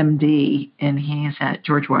 MD, and he's at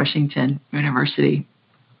George Washington University.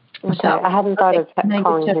 Okay. So, I hadn't thought of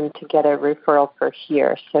calling him to get a referral for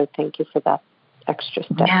here, so thank you for that extra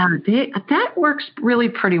step. Yeah, that works really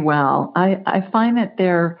pretty well. I find that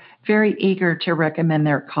they're very eager to recommend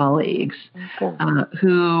their colleagues and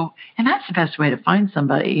that's the best way to find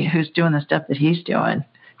somebody who's doing the stuff that he's doing.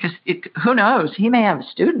 Because who knows? He may have a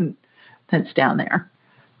student that's down there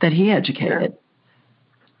that he educated.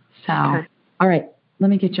 Sure. So, all right, let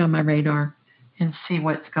me get you on my radar and see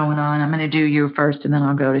what's going on. I'm going to do you first, and then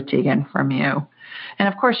I'll go to Tegan from you. And,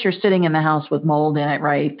 of course, you're sitting in the house with mold in it,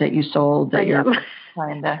 right, that you sold that you're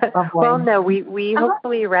trying to avoid. Well, no, we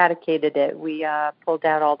hopefully eradicated it. We pulled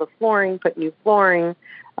out all the flooring, put new flooring,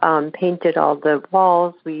 painted all the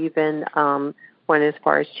walls. We even went as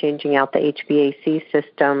far as changing out the HVAC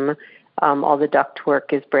system. All the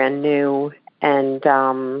ductwork is brand new, and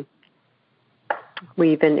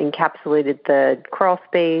we even encapsulated the crawl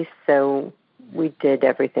space, so we did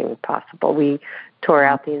everything possible. We tore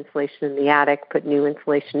out the insulation in the attic, put new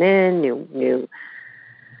insulation in, new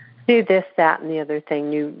this, that, and the other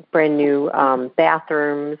thing, brand new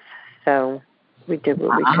bathrooms. So we did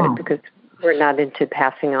what we could, because we're not into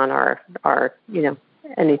passing on our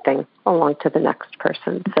anything along to the next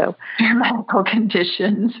person. So your medical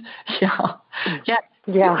conditions. Yeah.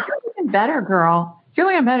 You're looking better, girl. You're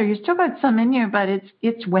looking better. You still got some in you, but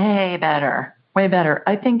it's way better. Way better.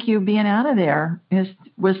 I think you being out of there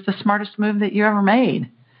was the smartest move that you ever made.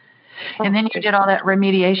 And then you did all that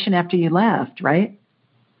remediation after you left, right?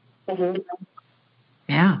 Mm-hmm.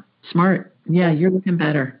 Yeah, smart. Yeah, you're looking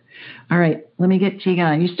better. All right, let me get Tegan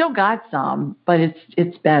on. You still got some, but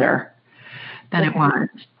it's better than it was.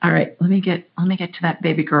 All right, let me get to that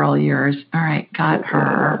baby girl of yours. All right, got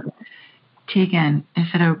her. Tegan, is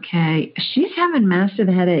it okay? She's having massive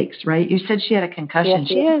headaches, right? You said she had a concussion. Yes,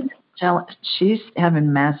 she is. She's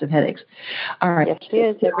having massive headaches. All right. Yes, she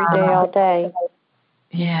is, every day, all day.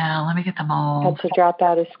 Yeah, let me get the mold. Had to drop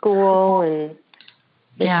out of school, and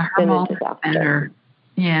her mold is better.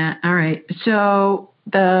 Yeah, all right. So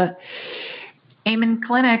the Amen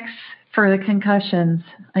clinics for the concussions,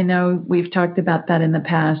 I know we've talked about that in the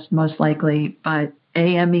past, most likely, but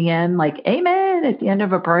AMEN, like amen at the end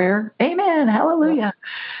of a prayer. Amen, hallelujah.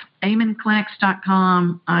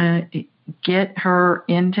 AmenClinics.com. Get her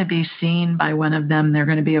in to be seen by one of them. They're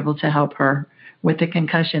going to be able to help her with the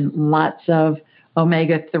concussion. Lots of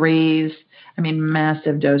omega-3s. I mean,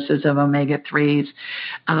 massive doses of omega-3s.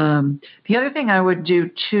 The other thing I would do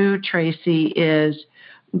too, Tracy, is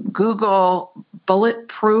Google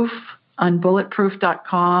Bulletproof on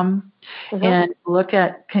bulletproof.com and look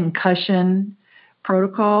at concussion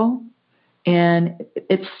protocol. And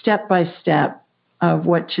it's step by step of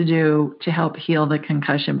what to do to help heal the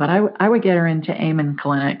concussion. But I would get her into Amen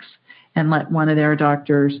Clinics and let one of their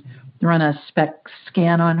doctors run a SPECT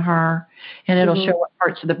scan on her, and it'll show what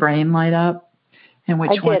parts of the brain light up and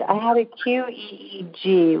which one. I had a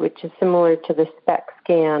QEEG, which is similar to the SPECT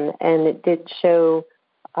scan, and it did show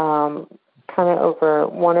kind of over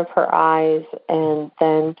one of her eyes, and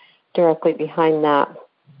then directly behind that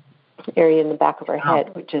area in the back of her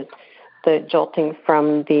head, which is the jolting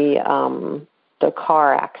from the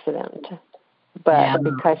car accident. But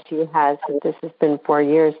because she has, this has been 4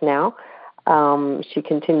 years now, she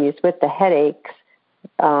continues with the headaches.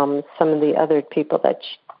 Some of the other people that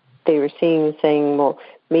they were seeing saying, well,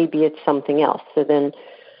 maybe it's something else. So then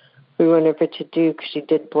we went over to Duke. She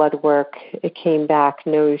did blood work. It came back,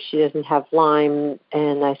 no, she doesn't have Lyme.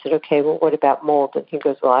 And I said, okay, well, what about mold? And he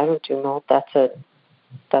goes, well, I don't do mold. That's a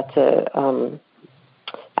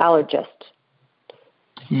allergist.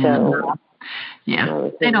 So,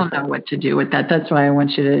 they don't know what to do with that. That's why I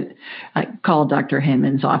want you to call Dr.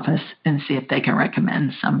 Heyman's office and see if they can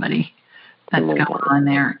recommend somebody that's going on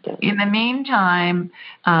there. In the meantime,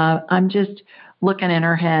 I'm just looking in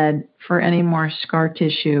her head for any more scar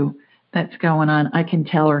tissue that's going on. I can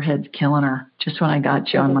tell her head's killing her just when I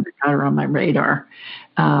got you on, when I got her on my radar.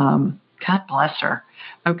 God bless her.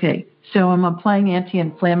 Okay, so I'm applying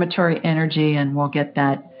anti-inflammatory energy, and we'll get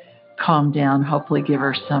that calm down, hopefully give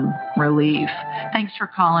her some relief. Thanks for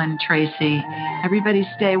calling, Tracy. Everybody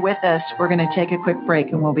stay with us. We're going to take a quick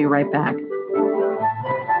break, and we'll be right back.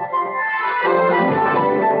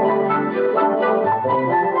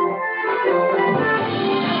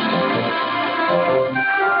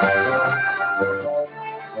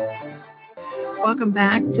 Welcome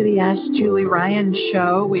back to the Ask Julie Ryan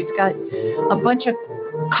show. We've got a bunch of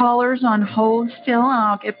callers on hold still, and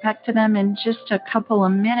I'll get back to them in just a couple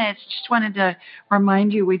of minutes. Just wanted to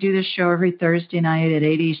remind you we do this show every Thursday night at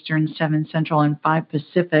 8 Eastern, 7 Central, and 5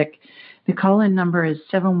 Pacific. The call-in number is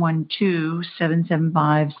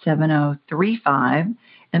 712-775-7035,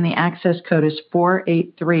 and the access code is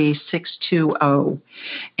 483620.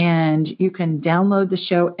 And you can download the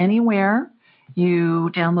show anywhere you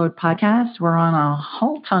download podcasts. We're on a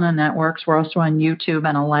whole ton of networks. We're also on YouTube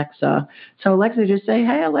and Alexa. So Alexa, just say,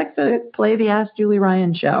 hey, Alexa, play the Ask Julie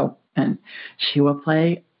Ryan show. And she will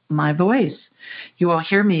play my voice. You will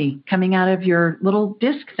hear me coming out of your little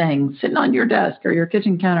disc thing sitting on your desk or your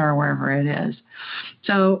kitchen counter or wherever it is.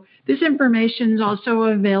 So this information is also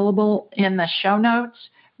available in the show notes.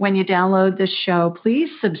 When you download this show, please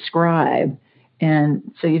subscribe, and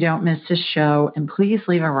so you don't miss this show. And please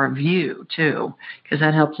leave a review, too, because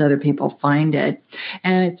that helps other people find it.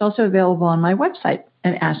 And it's also available on my website,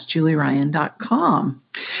 at AskJulieRyan.com.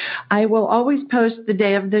 I will always post the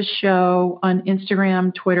day of this show on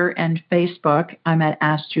Instagram, Twitter, and Facebook. I'm at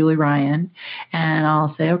Ask Julie Ryan. And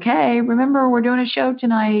I'll say, okay, remember, we're doing a show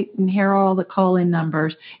tonight, and here are all the call-in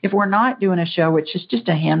numbers. If we're not doing a show, which is just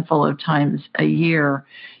a handful of times a year,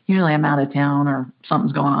 usually I'm out of town or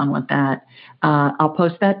something's going on with that, I'll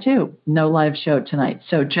post that too. No live show tonight.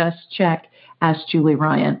 So just check Ask Julie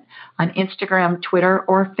Ryan on Instagram, Twitter,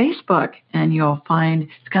 or Facebook, and you'll find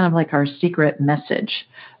it's kind of like our secret message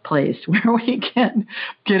place where we can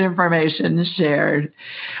get information shared.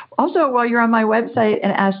 Also, while you're on my website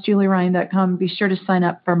at AskJulieRyan.com, be sure to sign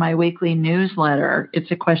up for my weekly newsletter.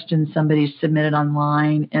 It's a question somebody submitted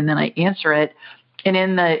online, and then I answer it. And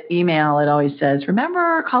in the email, it always says,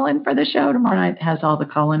 remember, call in for the show tomorrow night. It has all the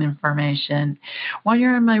call-in information. While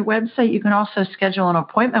you're on my website, you can also schedule an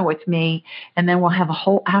appointment with me, and then we'll have a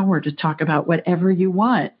whole hour to talk about whatever you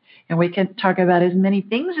want. And we can talk about as many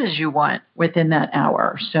things as you want within that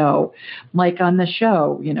hour. So like on the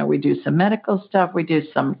show, we do some medical stuff. We do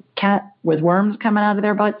some cat with worms coming out of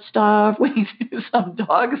their butt stuff. We do some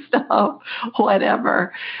dog stuff,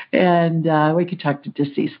 whatever. And we can talk to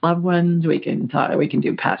deceased loved ones. We can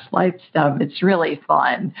do past life stuff. It's really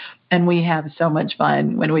fun. And we have so much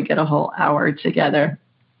fun when we get a whole hour together.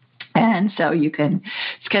 And so you can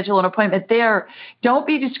schedule an appointment there. Don't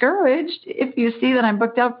be discouraged if you see that I'm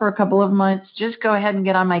booked up for a couple of months. Just go ahead and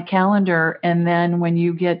get on my calendar. And then when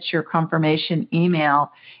you get your confirmation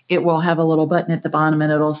email, it will have a little button at the bottom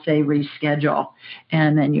and it'll say reschedule.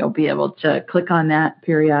 And then you'll be able to click on that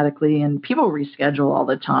periodically. And people reschedule all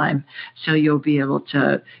the time. So you'll be able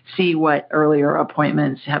to see what earlier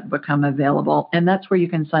appointments have become available. And that's where you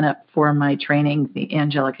can sign up for my training, the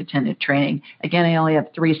Angelic Attendant Training. Again, I only have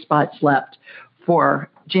 3 spots left for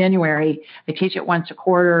January. I teach it once a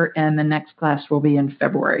quarter, and the next class will be in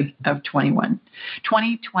February of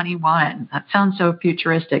 2021. That sounds so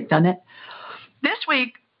futuristic, doesn't it? This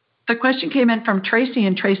week, the question came in from Tracy,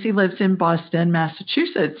 and Tracy lives in Boston,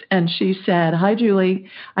 Massachusetts. And she said, hi, Julie.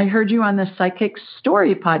 I heard you on the Psychic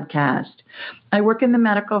Story podcast. I work in the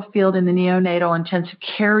medical field in the neonatal intensive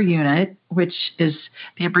care unit, which is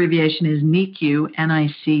the abbreviation is NICU,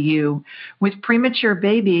 N-I-C-U, with premature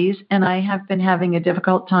babies, and I have been having a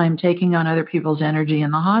difficult time taking on other people's energy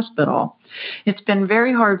in the hospital. It's been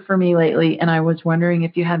very hard for me lately, and I was wondering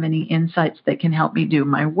if you have any insights that can help me do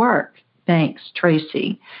my work. Thanks,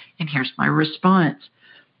 Tracy. And here's my response.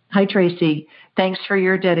 Hi, Tracy. Thanks for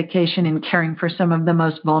your dedication in caring for some of the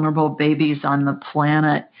most vulnerable babies on the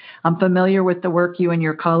planet. I'm familiar with the work you and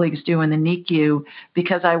your colleagues do in the NICU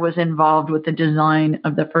because I was involved with the design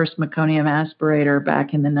of the first meconium aspirator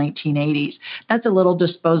back in the 1980s. That's a little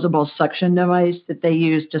disposable suction device that they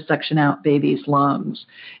use to suction out babies' lungs.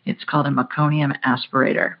 It's called a meconium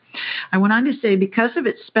aspirator. I went on to say, because of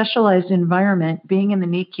its specialized environment, being in the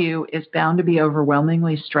NICU is bound to be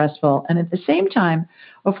overwhelmingly stressful, and at the same time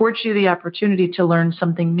affords you the opportunity to learn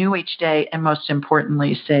something new each day and, most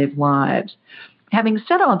importantly, save lives. Having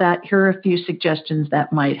said all that, here are a few suggestions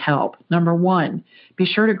that might help. Number 1, be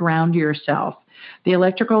sure to ground yourself. The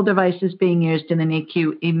electrical devices being used in the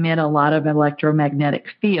NICU emit a lot of electromagnetic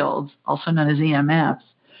fields, also known as EMFs,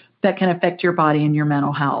 that can affect your body and your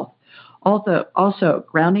mental health. Also,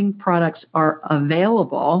 grounding products are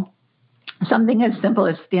available. Something as simple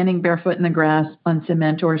as standing barefoot in the grass on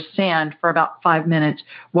cement or sand for about 5 minutes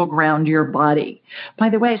will ground your body. By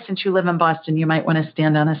the way, since you live in Boston, you might want to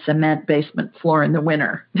stand on a cement basement floor in the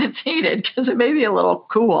winter. It's heated because it may be a little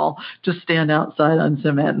cool to stand outside on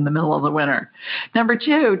cement in the middle of the winter. Number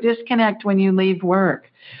 2, disconnect when you leave work.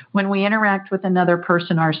 When we interact with another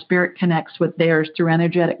person, our spirit connects with theirs through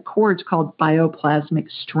energetic cords called bioplasmic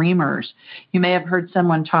streamers. You may have heard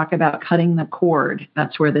someone talk about cutting the cord.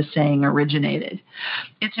 That's where the saying originated.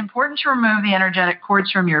 It's important to remove the energetic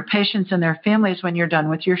cords from your patients and their families when you're done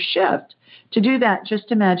with your shift. To do that,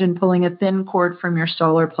 just imagine pulling a thin cord from your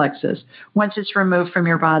solar plexus. Once it's removed from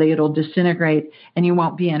your body, it'll disintegrate and you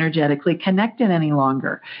won't be energetically connected any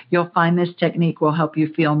longer. You'll find this technique will help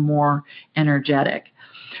you feel more energetic.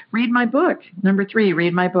 Read my book. Number 3,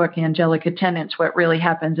 read my book, Angelic Attendants, What Really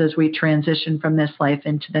Happens as We Transition from This Life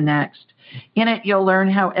into the Next. In it, you'll learn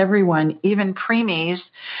how everyone, even preemies,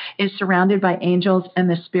 is surrounded by angels and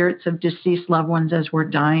the spirits of deceased loved ones as we're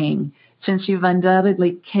dying. Since you've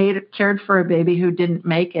undoubtedly cared for a baby who didn't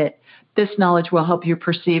make it, this knowledge will help you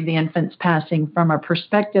perceive the infant's passing from a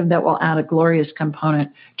perspective that will add a glorious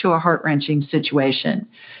component to a heart-wrenching situation.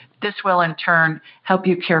 This will, in turn, help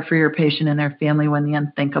you care for your patient and their family when the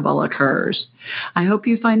unthinkable occurs. I hope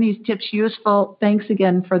you find these tips useful. Thanks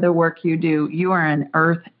again for the work you do. You are an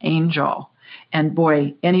earth angel. And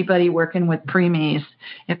boy, anybody working with preemies,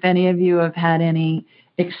 if any of you have had any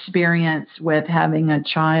experience with having a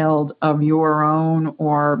child of your own,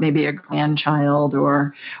 or maybe a grandchild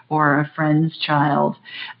or a friend's child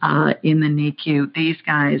in the NICU, these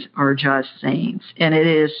guys are just saints. And it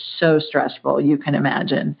is so stressful, you can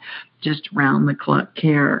imagine, just round the clock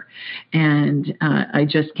care. And I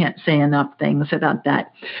just can't say enough things about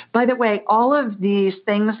that. By the way, all of these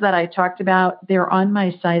things that I talked about, they're on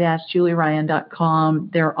my site, AskJulieRyan.com.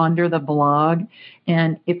 They're under the blog.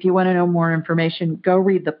 And if you want to know more information, go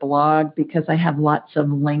read the blog, because I have lots of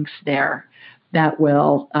links there that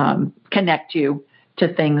will connect you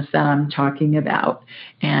to things that I'm talking about.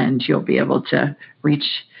 And you'll be able to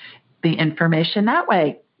reach the information that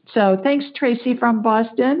way. So thanks, Tracy from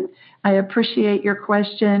Boston. I appreciate your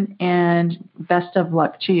question, and best of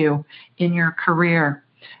luck to you in your career.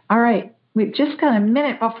 All right, we've just got a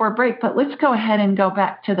minute before break, but let's go ahead and go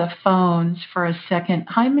back to the phones for a second.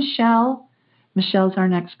 Hi, Michelle. Michelle's our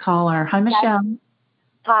next caller. Hi, Michelle.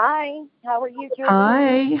 Hi, how are you, Julie?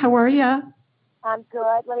 Hi, how are you? I'm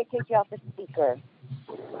good. Let me take you off the speaker.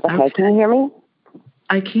 Okay, can you hear me?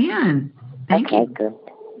 I can. Thank you. Okay, good.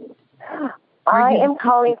 I am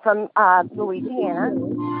calling from Louisiana.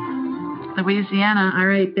 Louisiana. All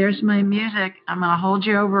right, there's my music. I'm going to hold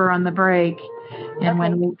you over on the break. And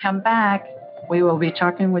when we come back, we will be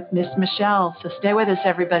talking with Miss Michelle. So stay with us,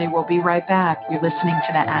 everybody. We'll be right back. You're listening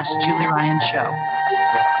to the Ask Julie Ryan Show.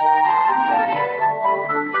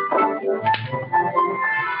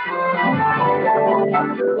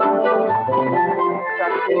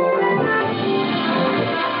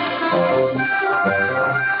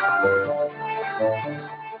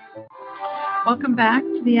 Welcome back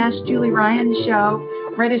to the Ask Julie Ryan Show.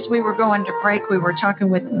 Right as we were going to break, we were talking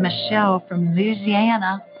with Michelle from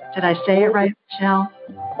Louisiana. Did I say it right, Michelle?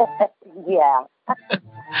 Yeah.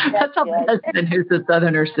 That's how my husband, who's a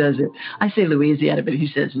Southerner, says it. I say Louisiana, but he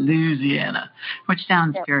says Louisiana, which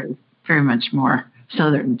sounds very, very much more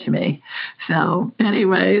Southern to me. So,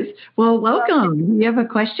 anyways, well, welcome. You have a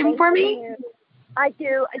question for me? I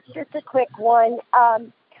do. It's just a quick one.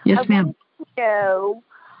 Yes, ma'am. I want to know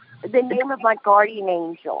the name of my guardian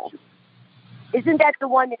angel. Isn't that the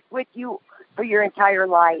one that's with you for your entire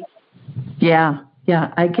life? Yeah.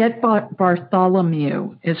 I get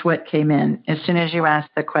Bartholomew is what came in as soon as you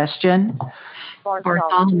asked the question.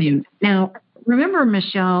 Bartholomew. Now, remember,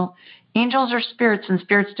 Michelle, angels are spirits, and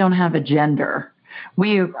spirits don't have a gender.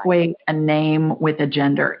 We equate a name with a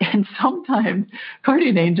gender. And sometimes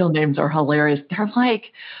guardian angel names are hilarious. They're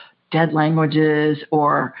like dead languages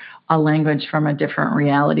or a language from a different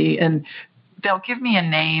reality. And they'll give me a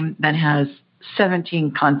name that has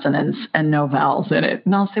 17 consonants and no vowels in it.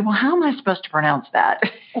 And I'll say, well, how am I supposed to pronounce that?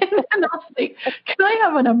 And I'll say, can I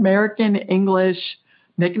have an American English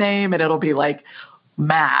nickname? And it'll be like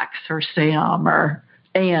Max or Sam or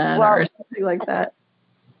Ann or something like that.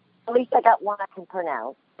 At least I got one I can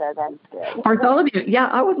pronounce, so that's good. Bartholomew. Yeah,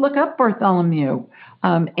 I would look up Bartholomew.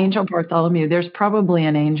 Angel Bartholomew. There's probably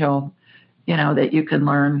an angel, that you can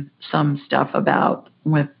learn some stuff about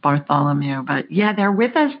with Bartholomew. But yeah, they're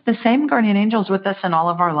with us, the same guardian angels with us in all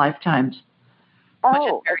of our lifetimes.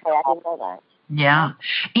 Oh, okay, I didn't know that. Yeah.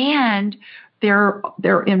 And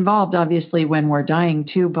they're involved, obviously, when we're dying,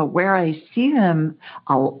 too. But where I see them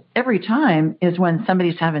every time is when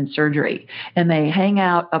somebody's having surgery, and they hang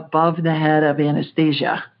out above the head of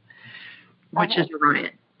anesthesia, which is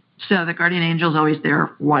Orion. So the guardian angel's always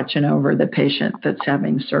there watching over the patient that's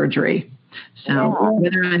having surgery. So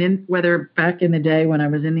whether back in the day when I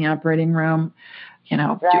was in the operating room,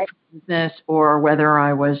 doing business, or whether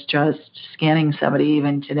I was just scanning somebody,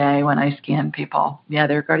 even today when I scan people,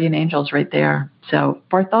 they're guardian angels right there. So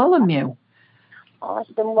Bartholomew.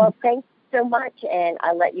 Awesome. Well, thanks so much, and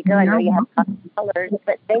I'll let you go. I know you have colors,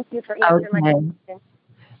 but thank you for answering my question.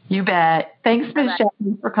 You bet. Thanks, Michelle,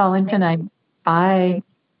 for calling tonight. Bye.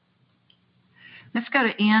 Let's go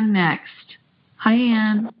to Ann next. Hi,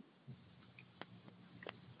 Ann.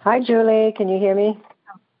 Hi, Julie. Can you hear me?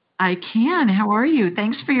 I can. How are you?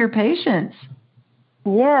 Thanks for your patience.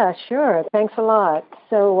 Yeah, sure. Thanks a lot.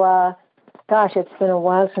 So, gosh, it's been a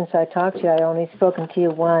while since I talked to you. I only spoken to you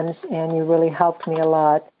once, and you really helped me a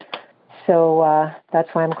lot. So that's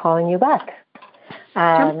why I'm calling you back.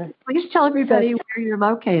 Please tell everybody where you're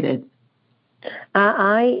located.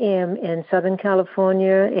 I am in Southern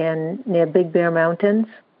California and near Big Bear Mountains.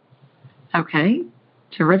 Okay.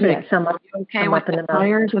 Terrific. Yes, are you okay with the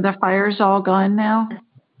fires? Are the fires all gone now?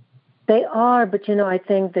 They are, but I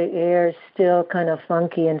think the air is still kind of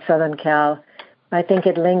funky in Southern Cal. I think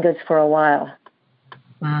it lingers for a while.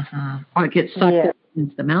 Uh-huh. Well, it gets sucked up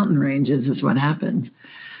into the mountain ranges is what happens.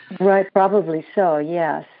 Right, probably so,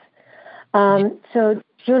 yes. So,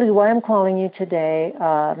 Julie, why I'm calling you today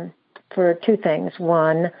for two things.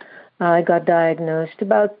 One, I got diagnosed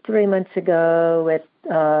about 3 months ago with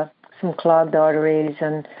some clogged arteries,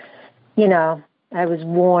 and, I was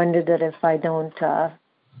warned that if I don't,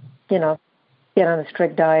 get on a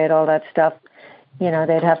strict diet, all that stuff,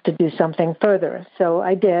 they'd have to do something further. So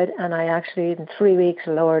I did, and I actually, in 3 weeks,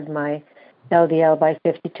 lowered my LDL by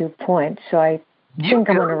 52 points. So I think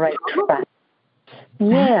I'm on the right track.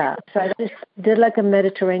 Yeah, so I just did like a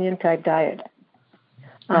Mediterranean-type diet.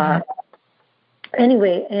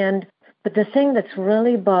 Anyway, but the thing that's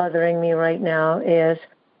really bothering me right now is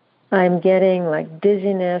I'm getting like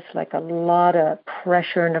dizziness, like a lot of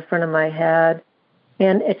pressure in the front of my head.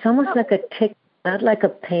 And it's almost like a tick, not like a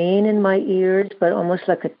pain in my ears, but almost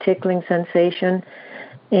like a tickling sensation.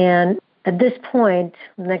 And at this point,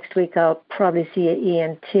 next week, I'll probably see an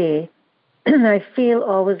ENT. And I feel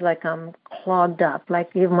always like I'm clogged up. Like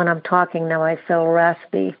even when I'm talking now, I feel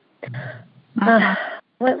raspy.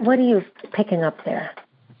 What are you picking up there?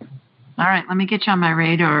 All right, let me get you on my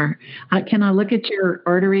radar. Can I look at your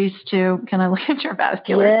arteries too? Can I look at your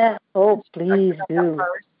vascular? Yeah. Oh, please do.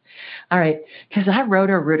 All right, because I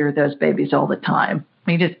rotor-rooter those babies all the time.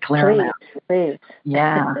 Let me just clear them out. Please.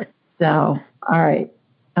 Yeah. So, all right.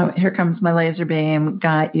 Oh, here comes my laser beam.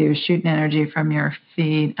 Got you shooting energy from your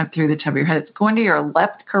feet up through the top of your head. It's going to your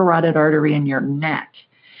left carotid artery in your neck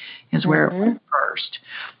is where it went first.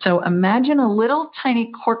 So imagine a little tiny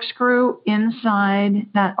corkscrew inside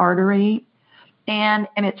that artery, and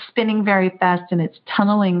it's spinning very fast, and it's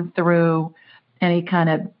tunneling through any kind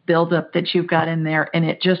of buildup that you've got in there, and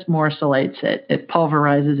it just morcellates it. It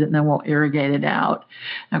pulverizes it, and then we'll irrigate it out.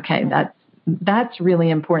 Okay, that's really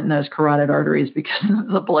important, those carotid arteries, because of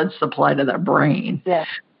the blood supply to the brain. Yeah.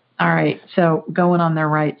 All right, so going on their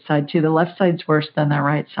right side, too. The left side's worse than the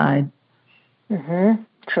right side. Mm-hmm.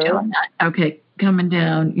 True. Okay, coming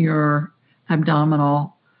down your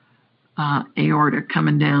abdominal aorta,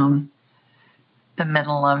 coming down the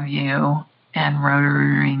middle of you and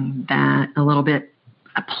rotating that a little bit.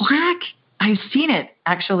 A plaque, I've seen it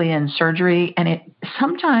actually in surgery, and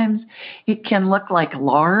sometimes it can look like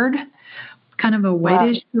lard, kind of a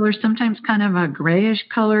whitish color, sometimes kind of a grayish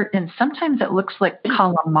color, and sometimes it looks like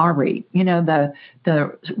calamari.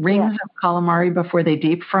 The rings of calamari before they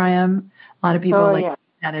deep fry them. A lot of people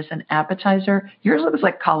that as an appetizer. Yours looks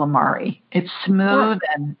like calamari. It's smooth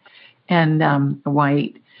and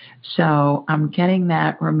white. So I'm getting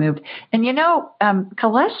that removed. And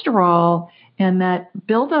cholesterol and that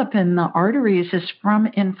buildup in the arteries is from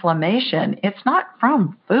inflammation. It's not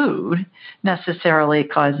from food necessarily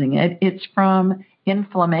causing it. It's from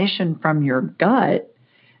inflammation from your gut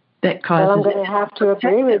that causes it. Well, I'm going to have to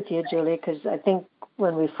agree with you, Julie, because I think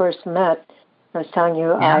when we first met, I was telling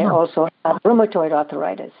you I also have rheumatoid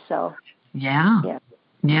arthritis. So Yeah.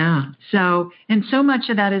 So, and so much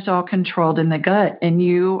of that is all controlled in the gut, and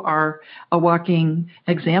you are a walking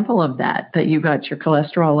example of that you got your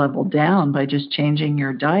cholesterol level down by just changing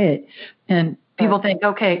your diet. And people think,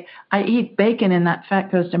 okay, I eat bacon and that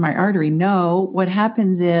fat goes to my artery. No, what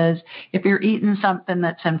happens is if you're eating something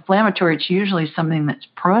that's inflammatory, it's usually something that's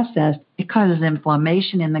processed. It causes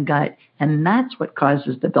inflammation in the gut, and that's what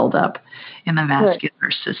causes the buildup in the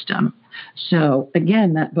vascular system. So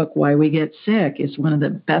again, that book, Why We Get Sick, is one of the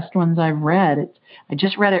best ones I've read. I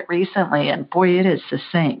just read it recently, and boy, it is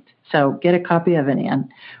succinct. So get a copy of it, Ann.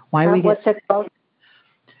 What's it called?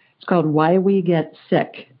 It's called Why We Get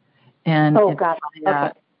Sick. And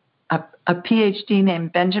a PhD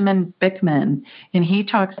named Benjamin Bickman, and he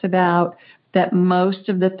talks about that most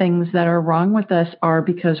of the things that are wrong with us are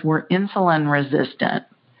because we're insulin resistant,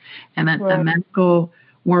 and that the medical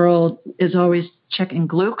world is always checking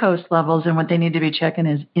glucose levels, and what they need to be checking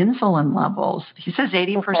is insulin levels. He says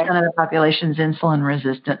 80% of the population is insulin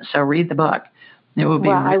resistant, so read the book. It will be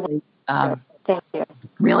thank you.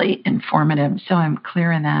 Really informative, so I'm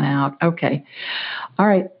clearing that out. Okay. All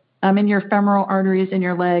right. I'm in your femoral arteries in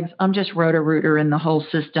your legs. I'm just rotor-rooter in the whole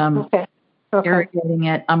system, irrigating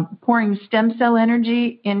it. I'm pouring stem cell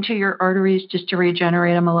energy into your arteries just to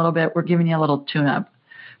regenerate them a little bit. We're giving you a little tune-up,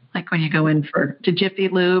 like when you go in to Jiffy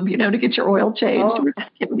Lube, to get your oil changed. We're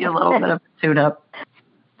just giving you a little bit of a tune-up.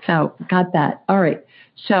 So got that. All right.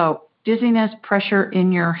 So dizziness, pressure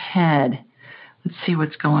in your head. Let's see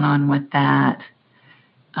what's going on with that.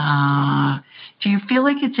 Do you feel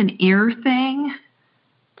like it's an ear thing?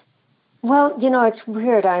 Well, it's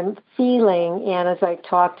weird. I'm feeling, and as I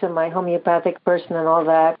talk to my homeopathic person and all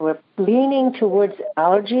that, we're leaning towards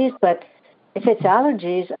allergies. But if it's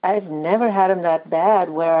allergies, I've never had them that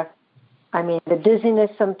bad where I mean, the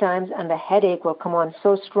dizziness sometimes and the headache will come on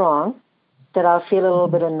so strong that I'll feel a little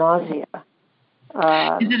bit of nausea.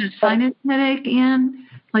 Is it a sinus headache, Ann?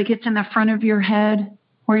 Like it's in the front of your head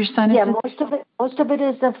where your sinus? Yeah, most of it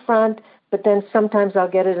is the front, but then sometimes I'll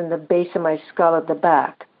get it in the base of my skull at the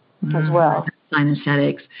back as well. Sinus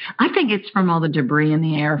headaches. I think it's from all the debris in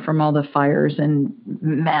the air, from all the fires and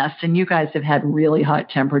mess. And you guys have had really hot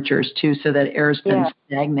temperatures too, so that air's been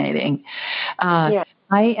stagnating.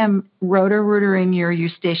 I am rotor-rootering your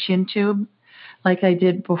eustachian tube like I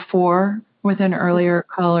did before with an earlier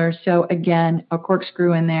caller. So again, a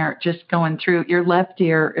corkscrew in there, just going through. Your left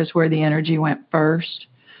ear is where the energy went first.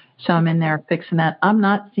 So I'm in there fixing that. I'm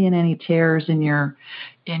not seeing any tears in your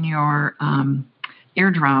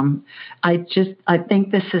eardrum. I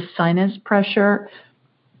think this is sinus pressure.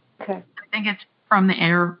 Okay. I think it's from the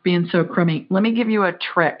air being so crummy. Let me give you a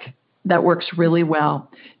trick that works really well.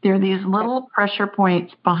 There are these little pressure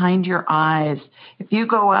points behind your eyes. If you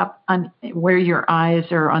go up on where your eyes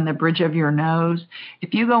are on the bridge of your nose,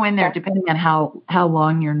 if you go in there, depending on how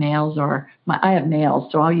long your nails are, I have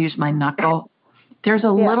nails, so I'll use my knuckle. There's a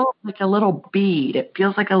little bead. It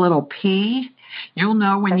feels like a little pea. You'll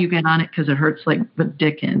know when you get on it because it hurts like the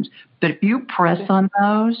dickens. But if you press on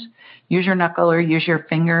those, use your knuckle or use your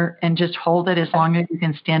finger and just hold it as long as you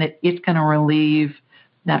can stand it, it's going to relieve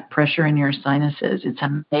that pressure in your sinuses. It's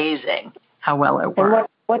amazing how well it works. And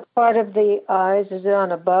what part of the eyes? Is it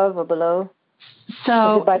on above or below?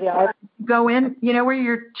 So by the eye? Go in, where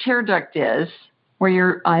your tear duct is, where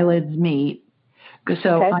your eyelids meet.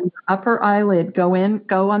 So on your upper eyelid, go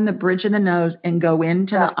on the bridge of the nose and go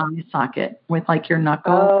into the eye socket with like your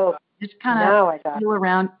knuckle. Oh, just kind of feel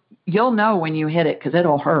around. You'll know when you hit it because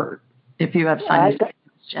it'll hurt if you have sinus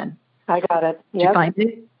congestion. I got it. Did you find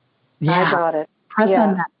it? Yeah. I got it. Press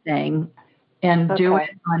on that thing and do it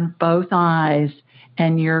on both eyes,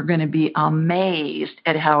 and you're going to be amazed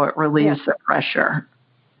at how it relieves the pressure.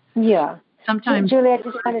 Yeah. Sometimes, Julie, I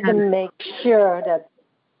just wanted to make sure that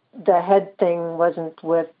the head thing wasn't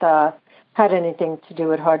had anything to do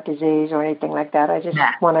with heart disease or anything like that. I just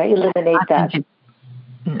want to eliminate that.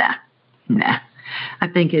 I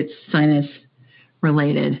think it's sinus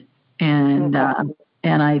related, and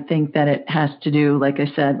I think that it has to do, like I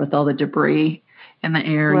said, with all the debris in the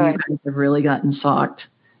air. You guys have really gotten socked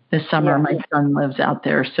this summer. My son lives out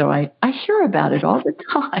there, so I hear about it all the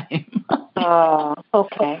time. Oh,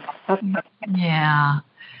 okay. Yeah.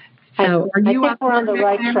 So I think we're on the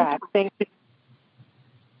right track. Thank you.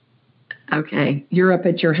 Okay. You're up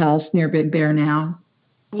at your house near Big Bear now?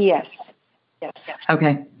 Yes.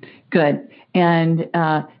 Okay. Good. And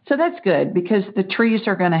so that's good because the trees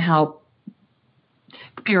are going to help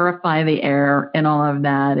purify the air and all of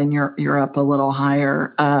that, and you're up a little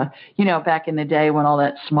higher. Back in the day when all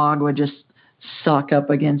that smog would just suck up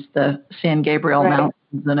against the San Gabriel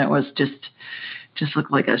Mountains, and it was just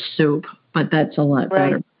looked like a soup. But that's a lot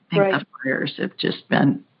better. I think the fires have just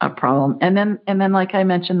been a problem. And then like I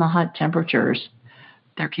mentioned, the hot temperatures,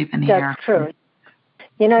 they're keeping the air. That's true.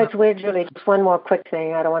 It's weird, Julie. Just one more quick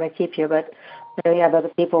thing. I don't want to keep you, but we have other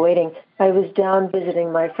people waiting. I was down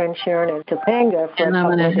visiting my friend Sharon in Topanga for and I'm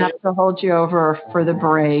going to have to hold you over for the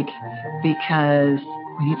break because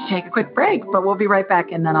we need to take a quick break, but we'll be right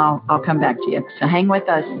back, and then I'll come back to you. So hang with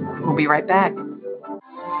us. We'll be right back.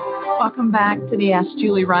 Welcome back to the Ask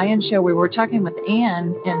Julie Ryan Show. We were talking with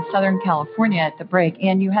Ann in Southern California at the break.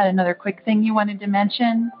 Ann, you had another quick thing you wanted to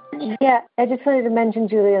mention? Yeah, I just wanted to mention,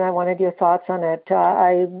 Julie, and I wanted your thoughts on it.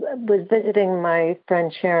 I was visiting my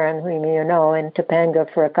friend Sharon, whom you know, in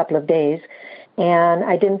Topanga for a couple of days, and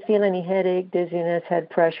I didn't feel any headache, dizziness, head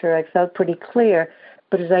pressure. I felt pretty clear.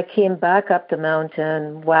 But as I came back up the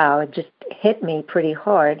mountain, wow, it just hit me pretty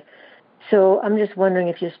hard. So I'm just wondering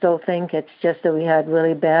if you still think it's just that we had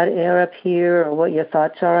really bad air up here, or what your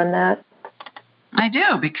thoughts are on that. I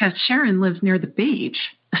do, because Sharon lives near the beach.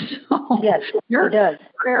 So yes, your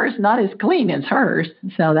air is not as clean as hers.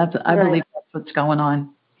 So I believe that's what's going on.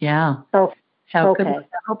 Yeah. Oh, so I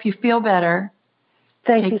hope you feel better.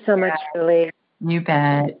 Thank you so much, Julie. You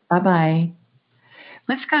bet. Bye-bye.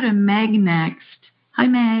 Let's go to Meg next. Hi,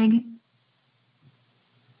 Meg.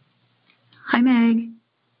 Hi, Meg.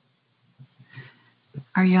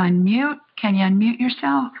 Are you on mute? Can you unmute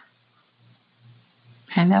yourself?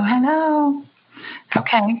 Hello.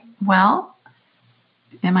 Okay. Well,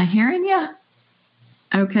 am I hearing you?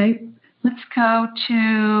 Okay. Let's go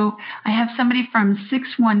to, I have somebody from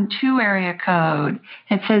 612 area code.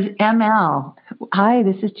 It says ML. Hi,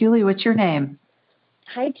 this is Julie. What's your name?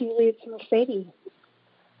 Hi, Julie. It's Mercedes.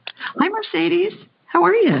 Hi, Mercedes. How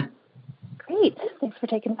are you? Great. Thanks for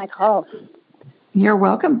taking my call. You're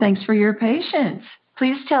welcome. Thanks for your patience.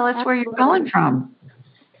 Please tell us where you're calling from.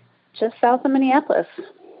 Just south of Minneapolis.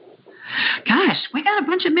 Gosh, we got a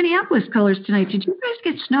bunch of Minneapolis callers tonight. Did you guys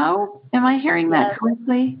get snow? Am I hearing that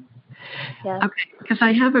correctly? Yes. Okay, because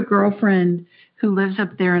I have a girlfriend who lives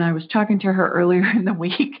up there, and I was talking to her earlier in the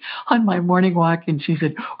week on my morning walk, and she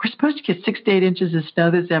said, we're supposed to get 6 to 8 inches of snow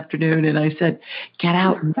this afternoon. And I said, get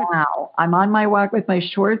out now. I'm on my walk with my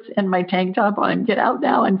shorts and my tank top on. Get out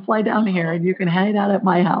now and fly down here, and you can hang out at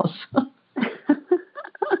my house.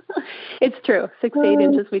 It's true. 6 to 8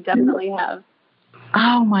 inches we definitely have.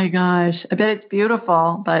 Oh, my gosh. I bet it's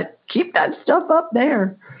beautiful, but keep that stuff up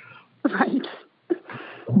there. Right.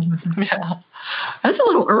 Yeah. That's a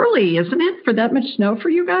little early, isn't it, for that much snow for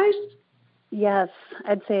you guys? Yes,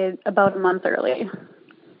 I'd say about a month early.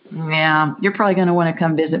 Yeah, you're probably going to want to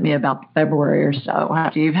come visit me about February or so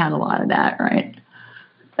after you've had a lot of that, right?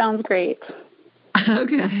 Sounds great.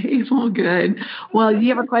 Okay, well, good. Well, do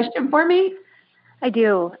you have a question for me? I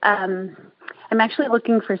do. I'm actually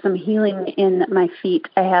looking for some healing in my feet.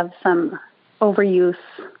 I have some overuse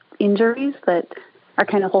injuries that are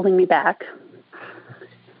kind of holding me back.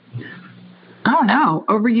 Oh, no.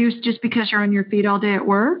 Overuse just because you're on your feet all day at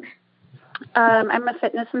work? I'm a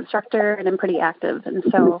fitness instructor, and I'm pretty active. And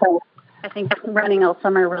so I think running all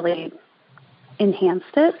summer really enhanced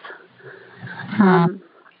it.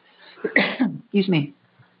 Excuse me.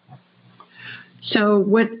 So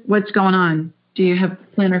what's going on? Do you have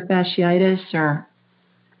plantar fasciitis or?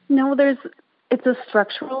 No, it's a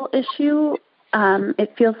structural issue.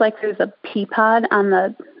 It feels like there's a pea pod on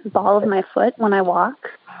the ball of my foot when I walk,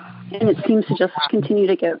 and it seems to just continue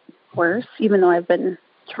to get worse, even though I've been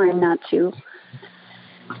trying not to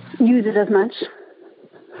use it as much.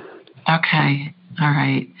 Okay. All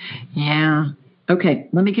right. Yeah. Okay.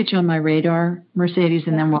 Let me get you on my radar, Mercedes,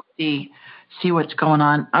 and then we'll see what's going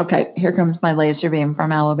on. Okay. Here comes my laser beam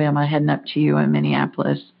from Alabama heading up to you in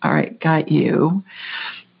Minneapolis. All right. Got you.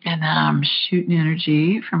 And then I'm shooting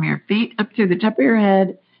energy from your feet up through the top of your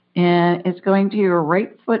head, and it's going to your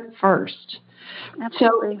right foot first.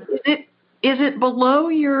 Absolutely. So is it below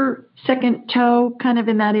your second toe, kind of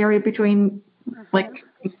in that area between, like,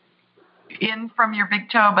 in from your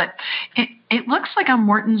big toe? But it looks like a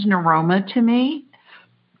Morton's neuroma to me,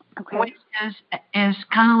 which is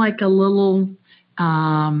kind of like a little,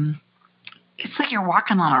 it's like you're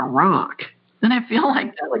walking on a rock. Then I feel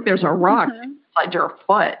like there's a rock inside your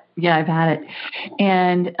foot. Yeah, I've had it.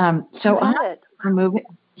 And so I'm removing.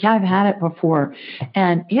 Yeah, I've had it before,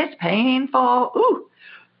 and it's painful. Ooh.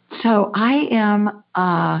 So I am,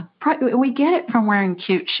 we get it from wearing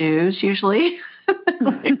cute shoes usually.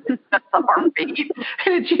 Of our feet.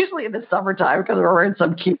 And it's usually in the summertime because we're wearing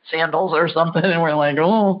some cute sandals or something, and we're like,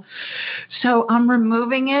 oh. So I'm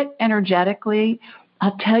removing it energetically.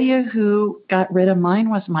 I'll tell you who got rid of mine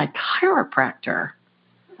was my chiropractor.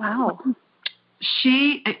 Wow.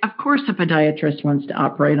 She, of course, a podiatrist wants to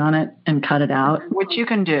operate on it and cut it out, which you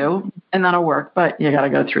can do, and that'll work, but you got to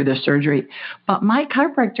go through the surgery. But my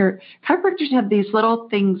chiropractors have these little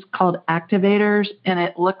things called activators, and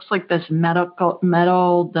it looks like this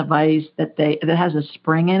metal device that has a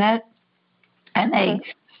spring in it, and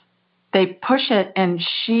they push it, and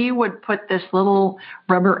she would put this little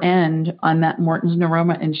rubber end on that Morton's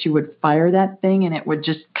neuroma, and she would fire that thing, and it would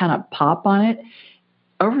just kind of pop on it.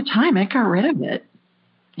 Over time, I got rid of it.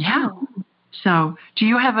 Yeah. So, do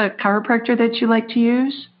you have a chiropractor that you like to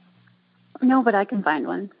use? No, but I can find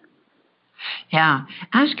one. Yeah.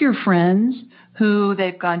 Ask your friends who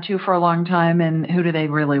they've gone to for a long time and who do they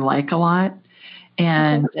really like a lot,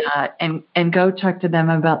 and go talk to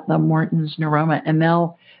them about the Morton's neuroma, and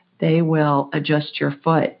they will adjust your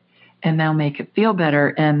foot, and they'll make it feel better,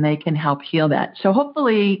 and they can help heal that. So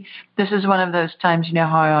hopefully this is one of those times, you know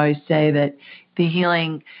how I always say that the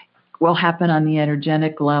healing will happen on the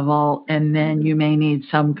energetic level, and then you may need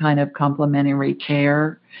some kind of complementary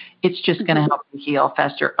care. It's just going to help you heal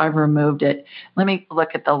faster. I've removed it. Let me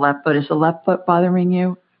look at the left foot. Is the left foot bothering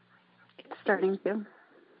you? It's starting to.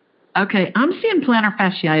 Okay. I'm seeing plantar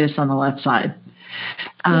fasciitis on the left side.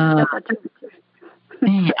 Yeah.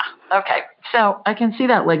 Okay. So I can see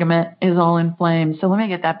that ligament is all inflamed. So let me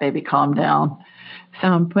get that baby calmed down. So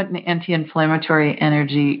I'm putting the anti-inflammatory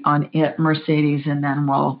energy on it, Mercedes, and then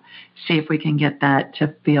we'll see if we can get that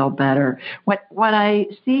to feel better. What I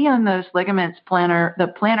see on those ligaments,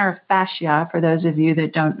 the plantar fascia, for those of you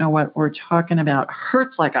that don't know what we're talking about,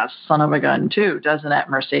 hurts like a son of a gun too, doesn't it,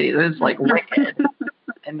 Mercedes? It's like wicked.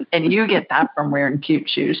 And you get that from wearing cute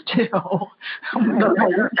shoes too. And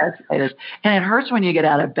it hurts when you get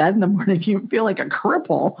out of bed in the morning. You feel like a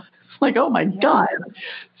cripple. It's like, oh my God.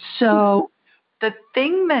 So the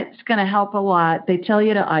thing that's going to help a lot, they tell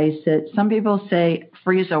you to ice it. Some people say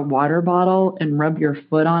freeze a water bottle and rub your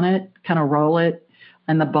foot on it, kind of roll it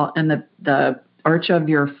in the arch of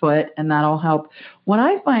your foot, and that'll help. What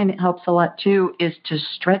I find helps a lot too is to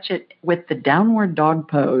stretch it with the downward dog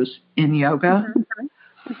pose in yoga.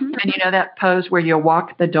 Mm-hmm. And you know that pose where you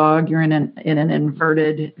walk the dog, you're in an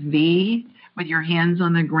inverted V with your hands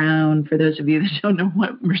on the ground. For those of you that don't know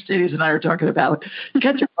what Mercedes and I are talking about, you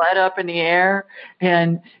got your butt up in the air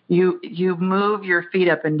and you move your feet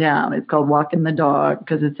up and down. It's called walking the dog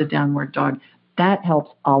because it's a downward dog. That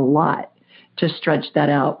helps a lot to stretch that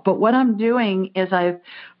out. But what I'm doing is I've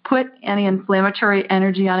put anti-inflammatory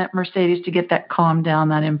energy on it, Mercedes, to get that calm down,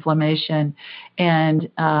 that inflammation. And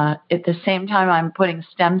at the same time, I'm putting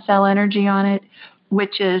stem cell energy on it,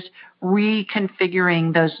 which is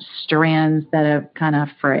reconfiguring those strands that have kind of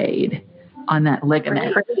frayed on that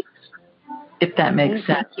ligament, if that makes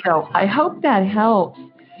sense. So I hope that helps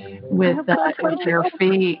with your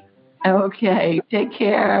feet. Okay, take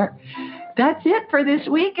care. That's it for this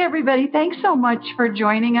week, everybody. Thanks so much for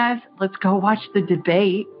joining us. Let's go watch the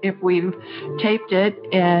debate if we've taped it.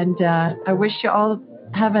 And I wish you all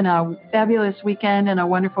having a fabulous weekend and a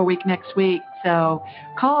wonderful week next week. So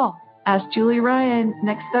call Ask Julie Ryan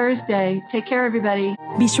next Thursday. Take care, everybody.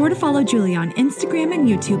 Be sure to follow Julie on Instagram and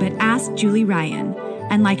YouTube at Ask Julie Ryan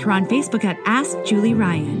and like her on Facebook at Ask Julie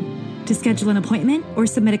Ryan. To schedule an appointment or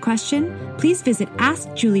submit a question, please visit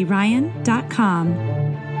AskJulieRyan.com.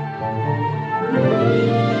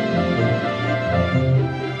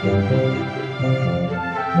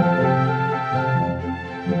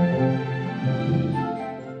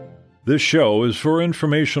 This show is for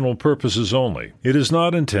informational purposes only. It is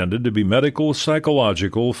not intended to be medical,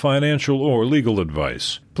 psychological, financial, or legal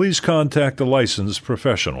advice. Please contact a licensed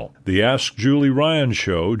professional. The Ask Julie Ryan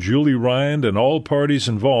Show, Julie Ryan and all parties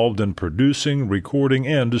involved in producing, recording,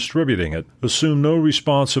 and distributing it assume no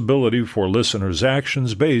responsibility for listeners'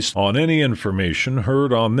 actions based on any information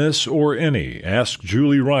heard on this or any Ask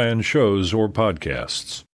Julie Ryan shows or podcasts.